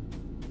ahead.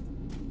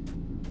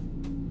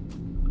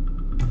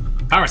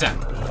 Power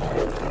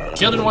attack.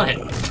 Killed in one hit.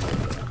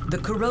 The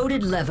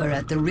corroded lever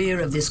at the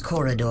rear of this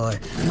corridor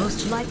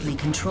most likely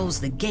controls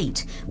the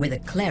gate where the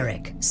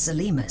cleric,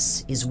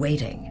 Selimus, is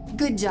waiting.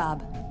 Good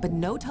job, but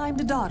no time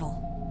to dawdle.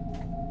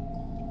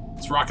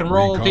 Let's rock and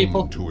roll, We come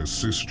people. to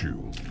assist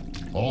you.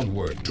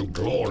 Onward to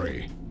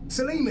glory.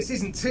 Selimus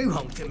isn't too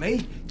honk to me.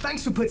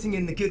 Thanks for putting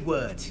in the good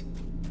word.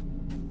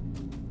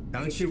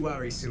 Don't you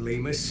worry,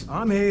 Selimus.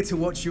 I'm here to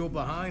watch your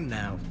behind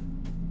now.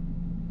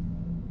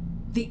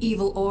 The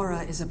evil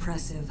aura is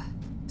oppressive.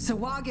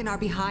 Sahuagin are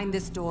behind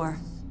this door.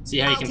 See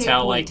how you I'll can take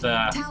tell, point.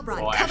 like, the...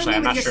 Talbrod, Well, cover actually, me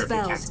I'm with not your sure if you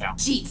can spells. tell.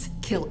 Jeets,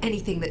 kill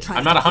anything that tries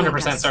I'm not to flank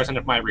 100% us. certain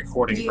if my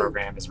recording You,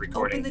 program is Open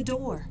recording the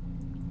door.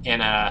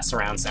 in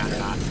surround sound or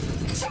not.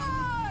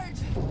 Charge!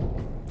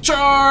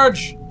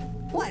 Charge!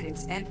 What,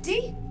 it's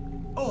empty?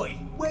 Oi,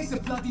 where's the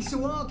bloody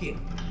Sahuagin?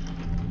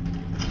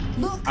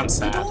 Look, I'm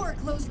sad. the door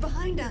closed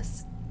behind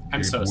us.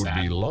 I'm it so would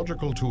sad. be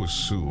logical to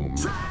assume.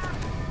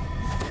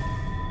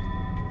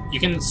 You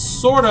can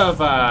sort of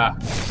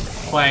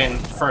play in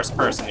first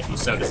person if you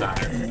so desire,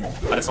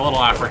 but it's a little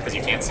awkward because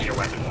you can't see your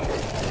weapon.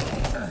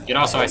 You can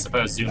also, I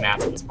suppose, zoom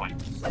out at this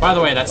point. By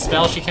the way, that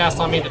spell she cast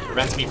on me that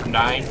prevents me from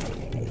dying,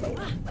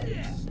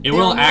 it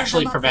will They'll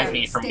actually move them up prevent there.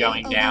 me from Stay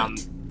going down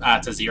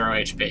alert. to 0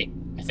 HP,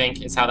 I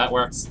think is how that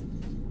works.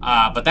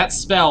 But that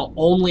spell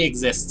only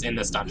exists in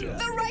this dungeon.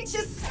 The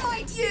righteous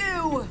smite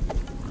you!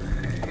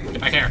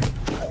 Get back here.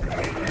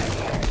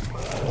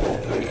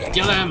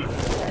 Kill them!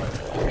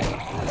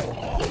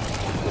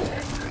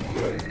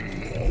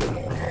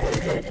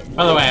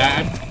 By the way,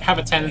 I have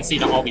a tendency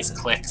to always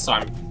click, so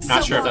I'm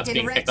not sure if that's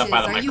being picked up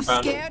by the Are you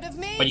microphone. scared of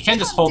me? But you can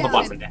just Come hold the down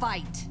button and down.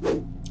 Fight.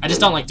 I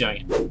just don't like doing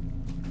it.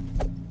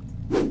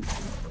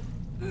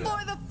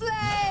 For the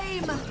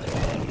flame!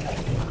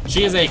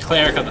 She is a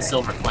cleric of the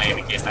Silver Flame,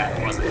 in case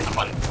that wasn't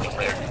abundantly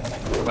clear.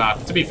 Well,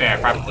 to be fair,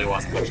 it probably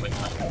wasn't actually.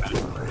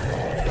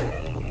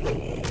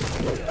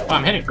 Well,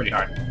 I'm hitting pretty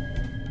hard.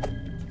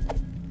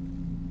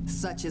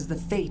 Such is the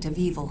fate of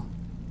evil.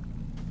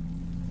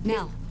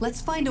 Now,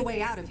 let's find a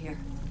way out of here.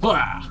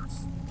 Blah.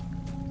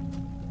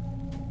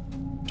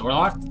 Door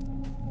locked?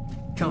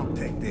 Can't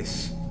pick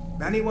this.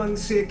 Anyone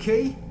see a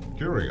key?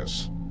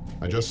 Curious.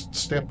 I just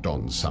stepped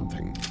on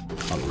something.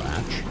 A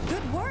latch?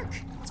 Good work!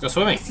 Let's go I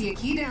swimming. see a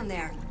key down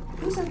there.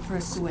 Who's up for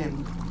a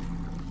swim?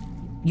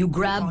 You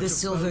grab the Hydrophobia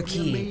silver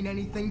key. mean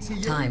anything to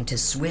you? Time to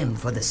swim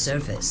for the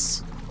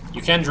surface.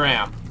 You can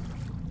drown.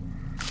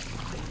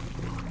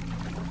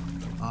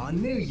 I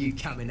knew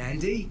you'd come in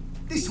handy.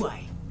 This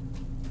way.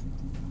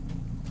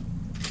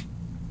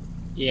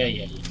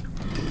 Yeah.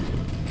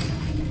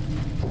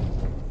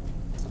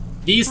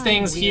 These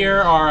things here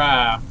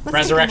are take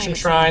resurrection a moment,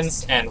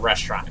 shrines and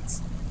rest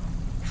shrines.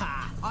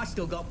 Ha! I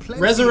still got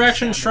plenty.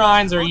 Resurrection of stamina.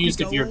 shrines are I could used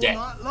if go you're all dead.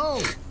 night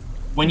long.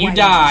 When Why you don't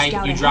you die,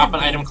 scout you ahead, drop an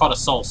then? item called a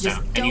soul Just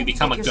stone, and you don't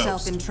become get a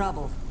yourself in ghost.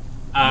 trouble.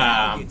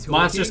 Now you're talking.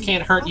 Monsters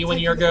can't hurt you when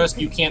you're a ghost.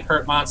 You can't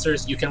hurt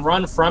monsters. You can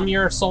run from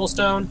your soul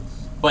stone,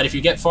 but if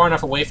you get far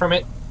enough away from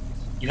it,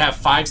 you have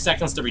 5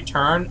 seconds to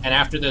return, and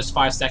after those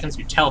 5 seconds,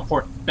 you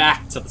teleport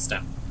back to the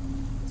stone.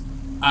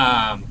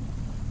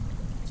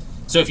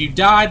 So if you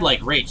died, like,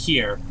 right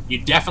here,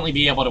 you'd definitely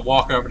be able to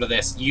walk over to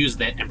this, use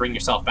it, and bring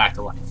yourself back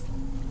to life.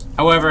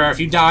 However, if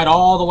you died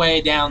all the way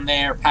down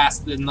there,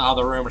 past in the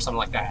other room or something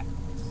like that,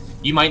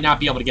 you might not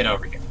be able to get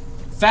over here.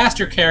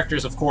 Faster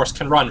characters, of course,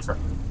 can run from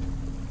it.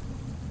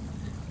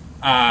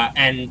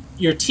 And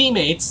your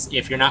teammates,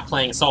 if you're not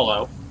playing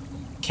solo,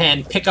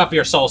 can pick up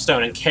your soul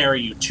stone and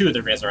carry you to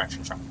the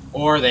resurrection shrine.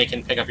 Or they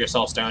can pick up your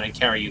soul stone and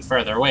carry you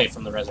further away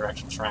from the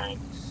resurrection shrine,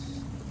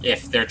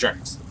 if they're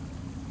jerks.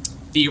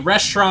 The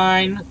rest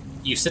shrine,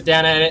 you sit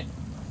down at it.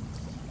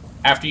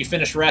 After you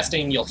finish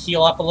resting, you'll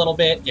heal up a little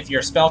bit. If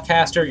you're a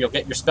spellcaster, you'll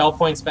get your spell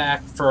points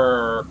back.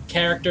 For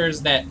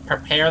characters that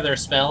prepare their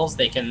spells,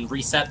 they can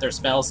reset their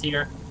spells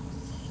here.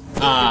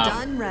 If you're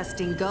done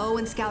resting, go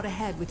and scout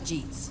ahead with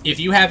Jeets. If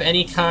you have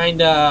any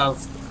kind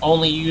of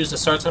only used a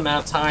certain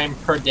amount of time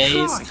per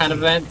days kind of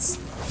events,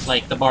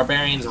 like the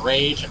Barbarian's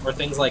Rage or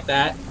things like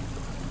that,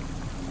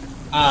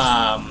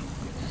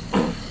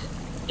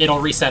 it'll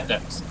reset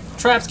those.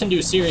 Traps can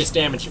do serious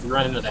damage if you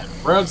run into them.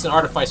 Rogues and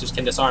artificers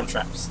can disarm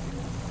traps.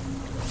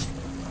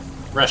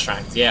 Rest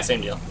shrines, yeah, same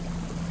deal.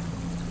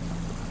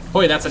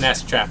 Boy, that's a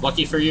nasty trap.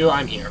 Lucky for you,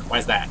 I'm here.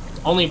 Why's that?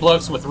 Only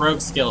blokes with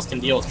rogue skills can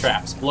deal with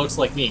traps. Blokes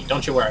like me,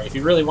 don't you worry. If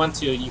you really want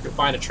to, you can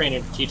find a trainer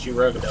to teach you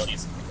rogue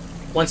abilities.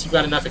 Once you've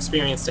got enough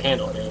experience to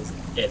handle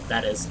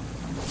that is.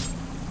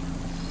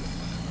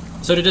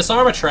 So to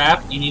disarm a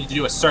trap, you need to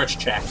do a search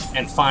check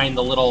and find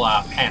the little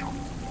panel.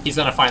 He's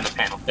gonna find the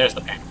panel. There's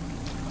the panel.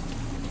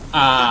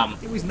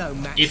 It was no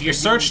match If your for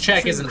search you,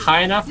 check truly. isn't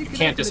high enough, you can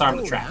can't open the disarm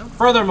the door trap. now.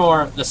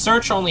 Furthermore, the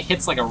search only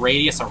hits like a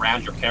radius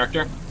around your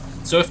character,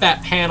 So if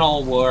that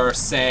panel were,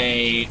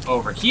 say,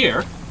 over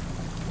here,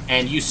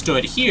 and you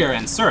stood here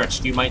and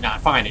searched, you might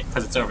not find it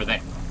because it's over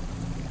there.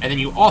 And then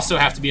you also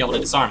have to be able to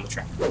disarm the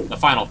trap, the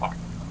final part.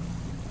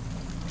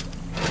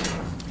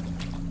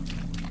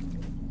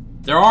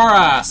 There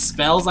are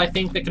spells, I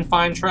think, that can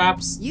find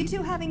traps. You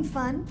two having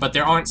fun? But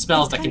there aren't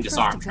spells that can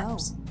disarm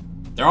traps.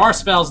 There are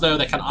spells, though,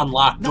 that can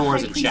unlock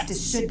doors and chests. The High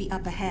Priestess should be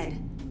up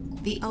ahead.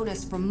 The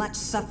onus for much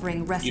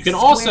suffering rests you can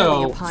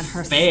also upon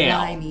her fail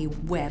slimy,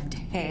 webbed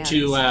hands.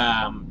 To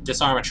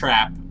disarm a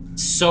trap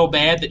so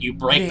bad that you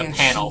break the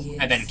panel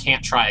and then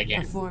can't try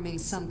again. Performing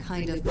some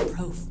kind of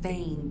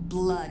profane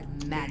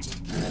blood magic.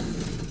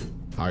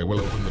 I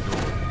will open the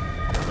door.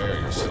 Prepare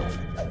yourself.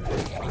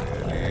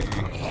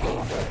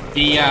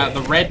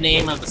 The red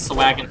name of the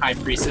Sahuagin High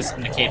Priestess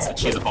indicates that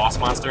she's a boss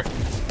monster.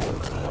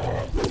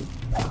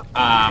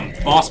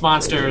 Boss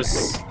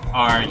monsters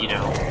are, you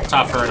know,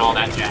 tougher and all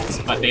that jazz,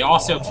 but they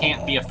also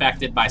can't be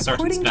affected by certain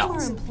According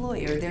spells. to our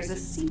employer, there's a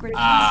secret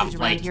passage around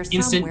Like here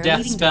instant somewhere death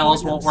leading to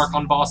spells won't Porthos. work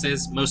on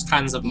bosses. Most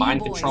kinds of mind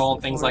boys control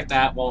and things before like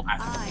that won't I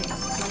happen.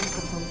 disclose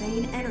the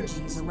profane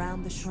energies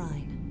around the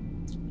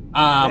shrine.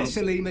 Now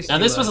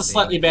this was a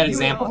slightly bad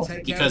example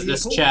because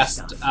this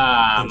chest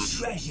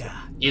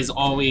is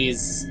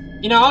always,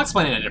 you know, I'll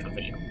explain it in a different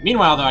video.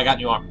 Meanwhile, though, I got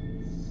new armor.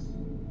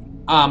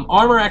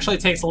 Armor actually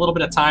takes a little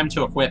bit of time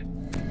to equip.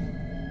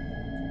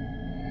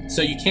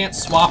 So you can't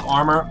swap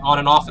armor on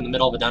and off in the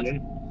middle of a dungeon.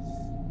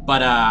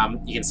 But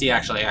you can see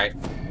actually I'm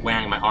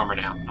wearing my armor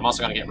now. I'm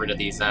also going to get rid of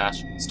these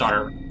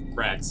starter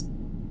rags.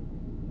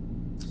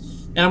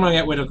 And I'm going to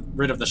get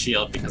rid of the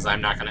shield because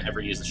I'm not going to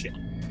ever use the shield.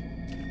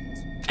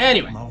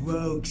 Anyway. My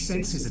rogue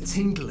senses are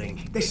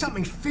tingling. There's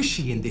something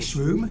fishy in this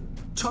room.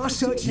 Try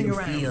searching You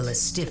around. feel a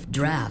stiff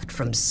draft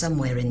from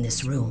somewhere in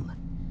this room.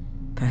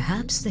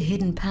 Perhaps the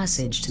hidden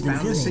passage to the Found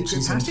the village secret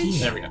is in passage?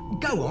 here. There we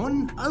go. Go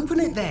on, open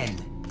it then.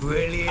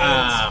 Brilliant.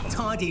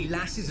 Tidy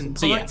lasses and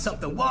so yeah. pints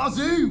up the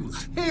wazoo.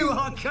 Here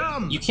I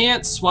come. You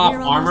can't swap We're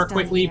armor almost done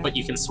quickly, here. but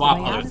you can swap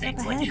The way out other is up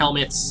things, like ahead.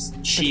 helmets,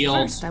 But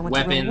shields, first, I want to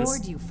weapons.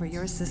 reward you for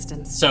your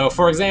assistance. So,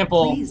 for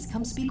example, Please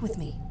come speak with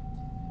me.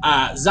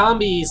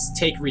 zombies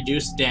take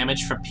reduced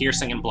damage from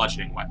piercing and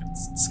bludgeoning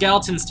weapons.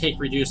 Skeletons take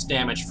reduced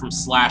damage from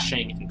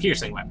slashing and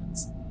piercing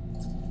weapons.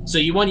 So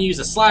you want to use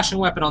a slashing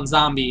weapon on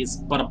zombies,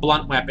 but a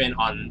blunt weapon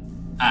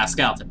on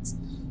skeletons.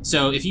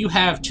 So if you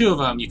have two of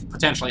them, you could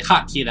potentially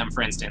hotkey them,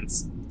 for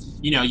instance.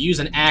 You know, use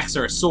an axe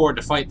or a sword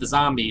to fight the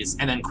zombies,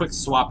 and then quick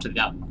swap to the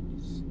other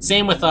one.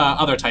 Same with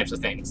other types of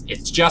things.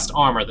 It's just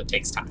armor that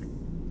takes time.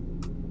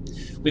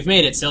 We've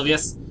made it,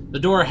 Silvius. The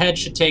door ahead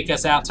should take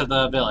us out to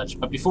the village,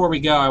 but before we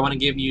go, I want to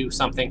give you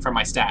something from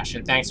my stash,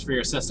 and thanks for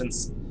your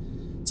assistance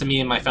to me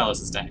and my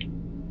fellows this day.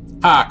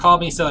 Ha, call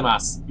me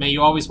Silimas. May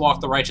you always walk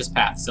the righteous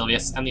path,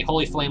 Silvius, and the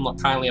holy flame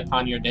look kindly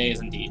upon your days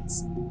and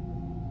deeds.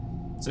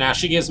 So now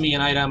she gives me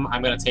an item.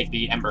 I'm going to take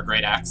the Ember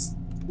Great Axe.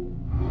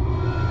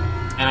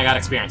 And I got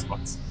experience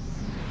points.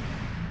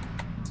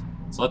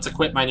 So let's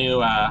equip my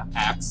new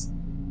axe.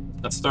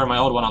 Let's throw my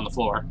old one on the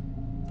floor.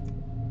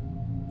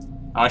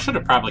 Oh, I should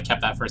have probably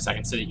kept that for a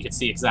second so that you could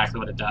see exactly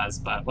what it does,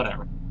 but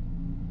whatever.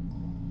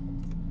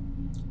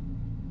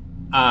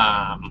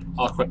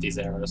 I'll equip these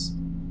arrows.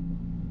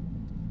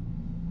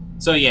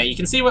 So yeah, you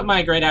can see what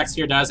my Great Axe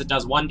here does. It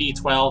does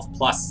 1d12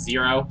 plus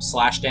 0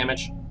 slash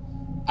damage.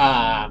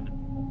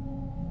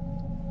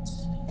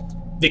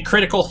 The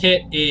critical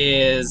hit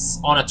is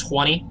on a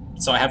 20,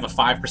 so I have a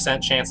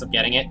 5% chance of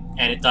getting it,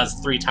 and it does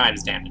 3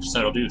 times damage, so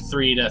it'll do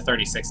 3 to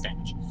 36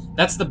 damage.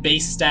 That's the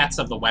base stats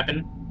of the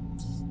weapon.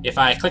 If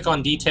I click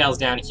on details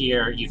down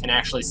here, you can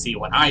actually see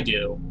what I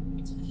do,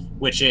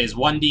 which is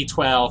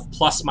 1d12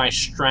 plus my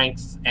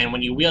strength, and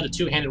when you wield a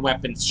two-handed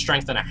weapon,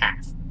 strength and a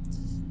half.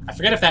 I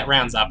forget if that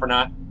rounds up or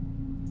not.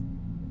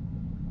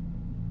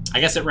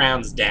 I guess it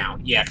rounds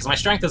down. Yeah, because my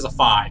strength is a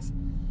 5.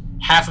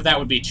 Half of that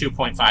would be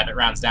 2.5. It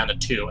rounds down to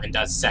 2 and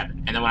does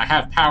 7. And then when I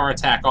have power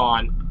attack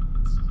on,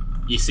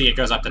 you see it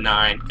goes up to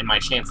 9, and my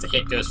chance to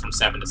hit goes from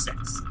 7 to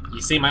 6.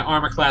 You see my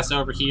armor class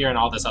over here and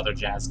all this other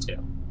jazz too.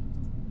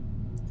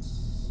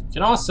 You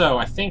can also,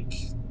 I think,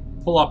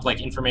 pull up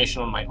like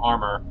information on my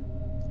armor,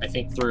 I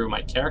think through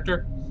my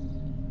character.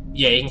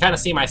 Yeah, you can kind of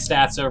see my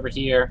stats over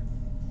here.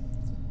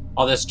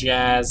 All this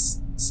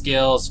jazz,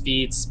 skills,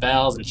 feats,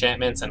 spells,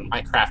 enchantments, and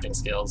my crafting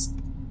skills.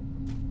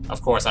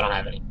 Of course, I don't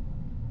have any.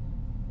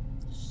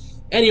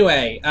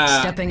 Anyway,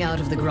 Stepping out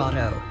of the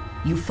grotto,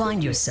 you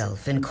find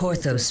yourself in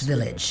Korthos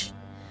village.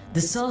 The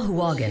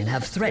Sahuagin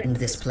have threatened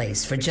this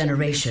place for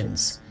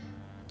generations.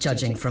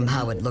 Judging from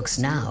how it looks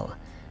now,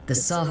 the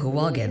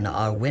Sahuagin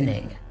are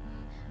winning.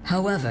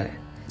 However,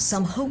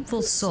 some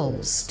hopeful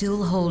souls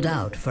still hold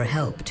out for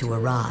help to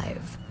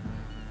arrive.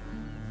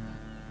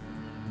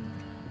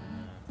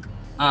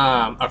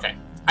 Okay.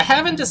 I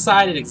haven't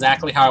decided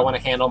exactly how I want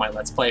to handle my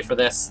Let's Play for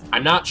this.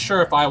 I'm not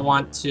sure if I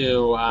want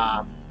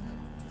to,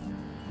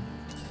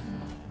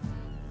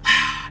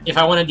 if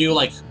I want to do,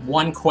 like,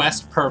 one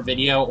quest per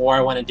video, or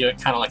I want to do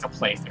it kind of like a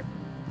playthrough.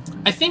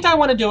 I think I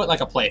want to do it like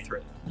a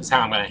playthrough, is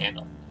how I'm going to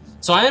handle it.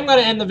 So I am going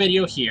to end the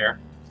video here.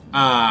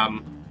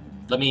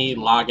 let me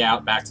log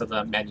out back to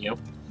the menu.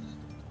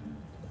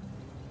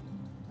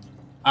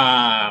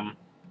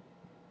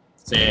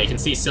 So yeah, you can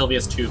see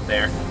Sylvia's tube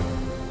there.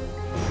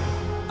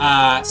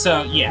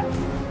 So yeah.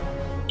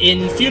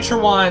 In future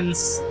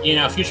ones, you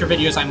know, future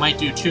videos, I might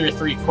do 2 or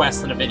 3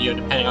 quests in a video,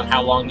 depending on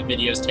how long the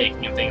video's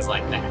taking and things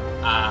like that.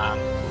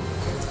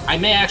 I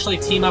may actually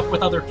team up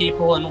with other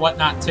people and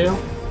whatnot, too.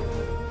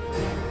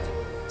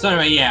 So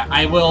anyway, yeah,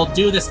 I will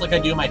do this like I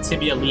do my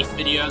Tibia Leaf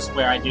videos,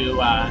 where I do,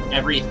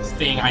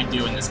 everything I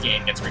do in this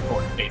game gets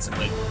recorded,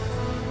 basically.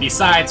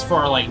 Besides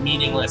for, like,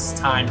 meaningless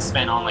time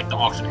spent on, like, the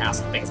auction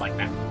house and things like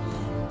that.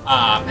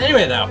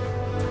 Anyway, though,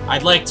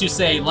 I'd like to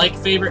say like,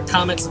 favorite,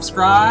 comment,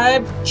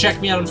 subscribe.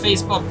 Check me out on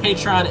Facebook,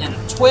 Patreon,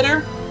 and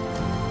Twitter.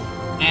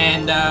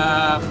 And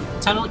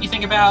tell me what you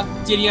think about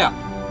DDO.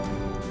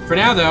 For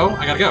now, though,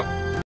 I gotta go.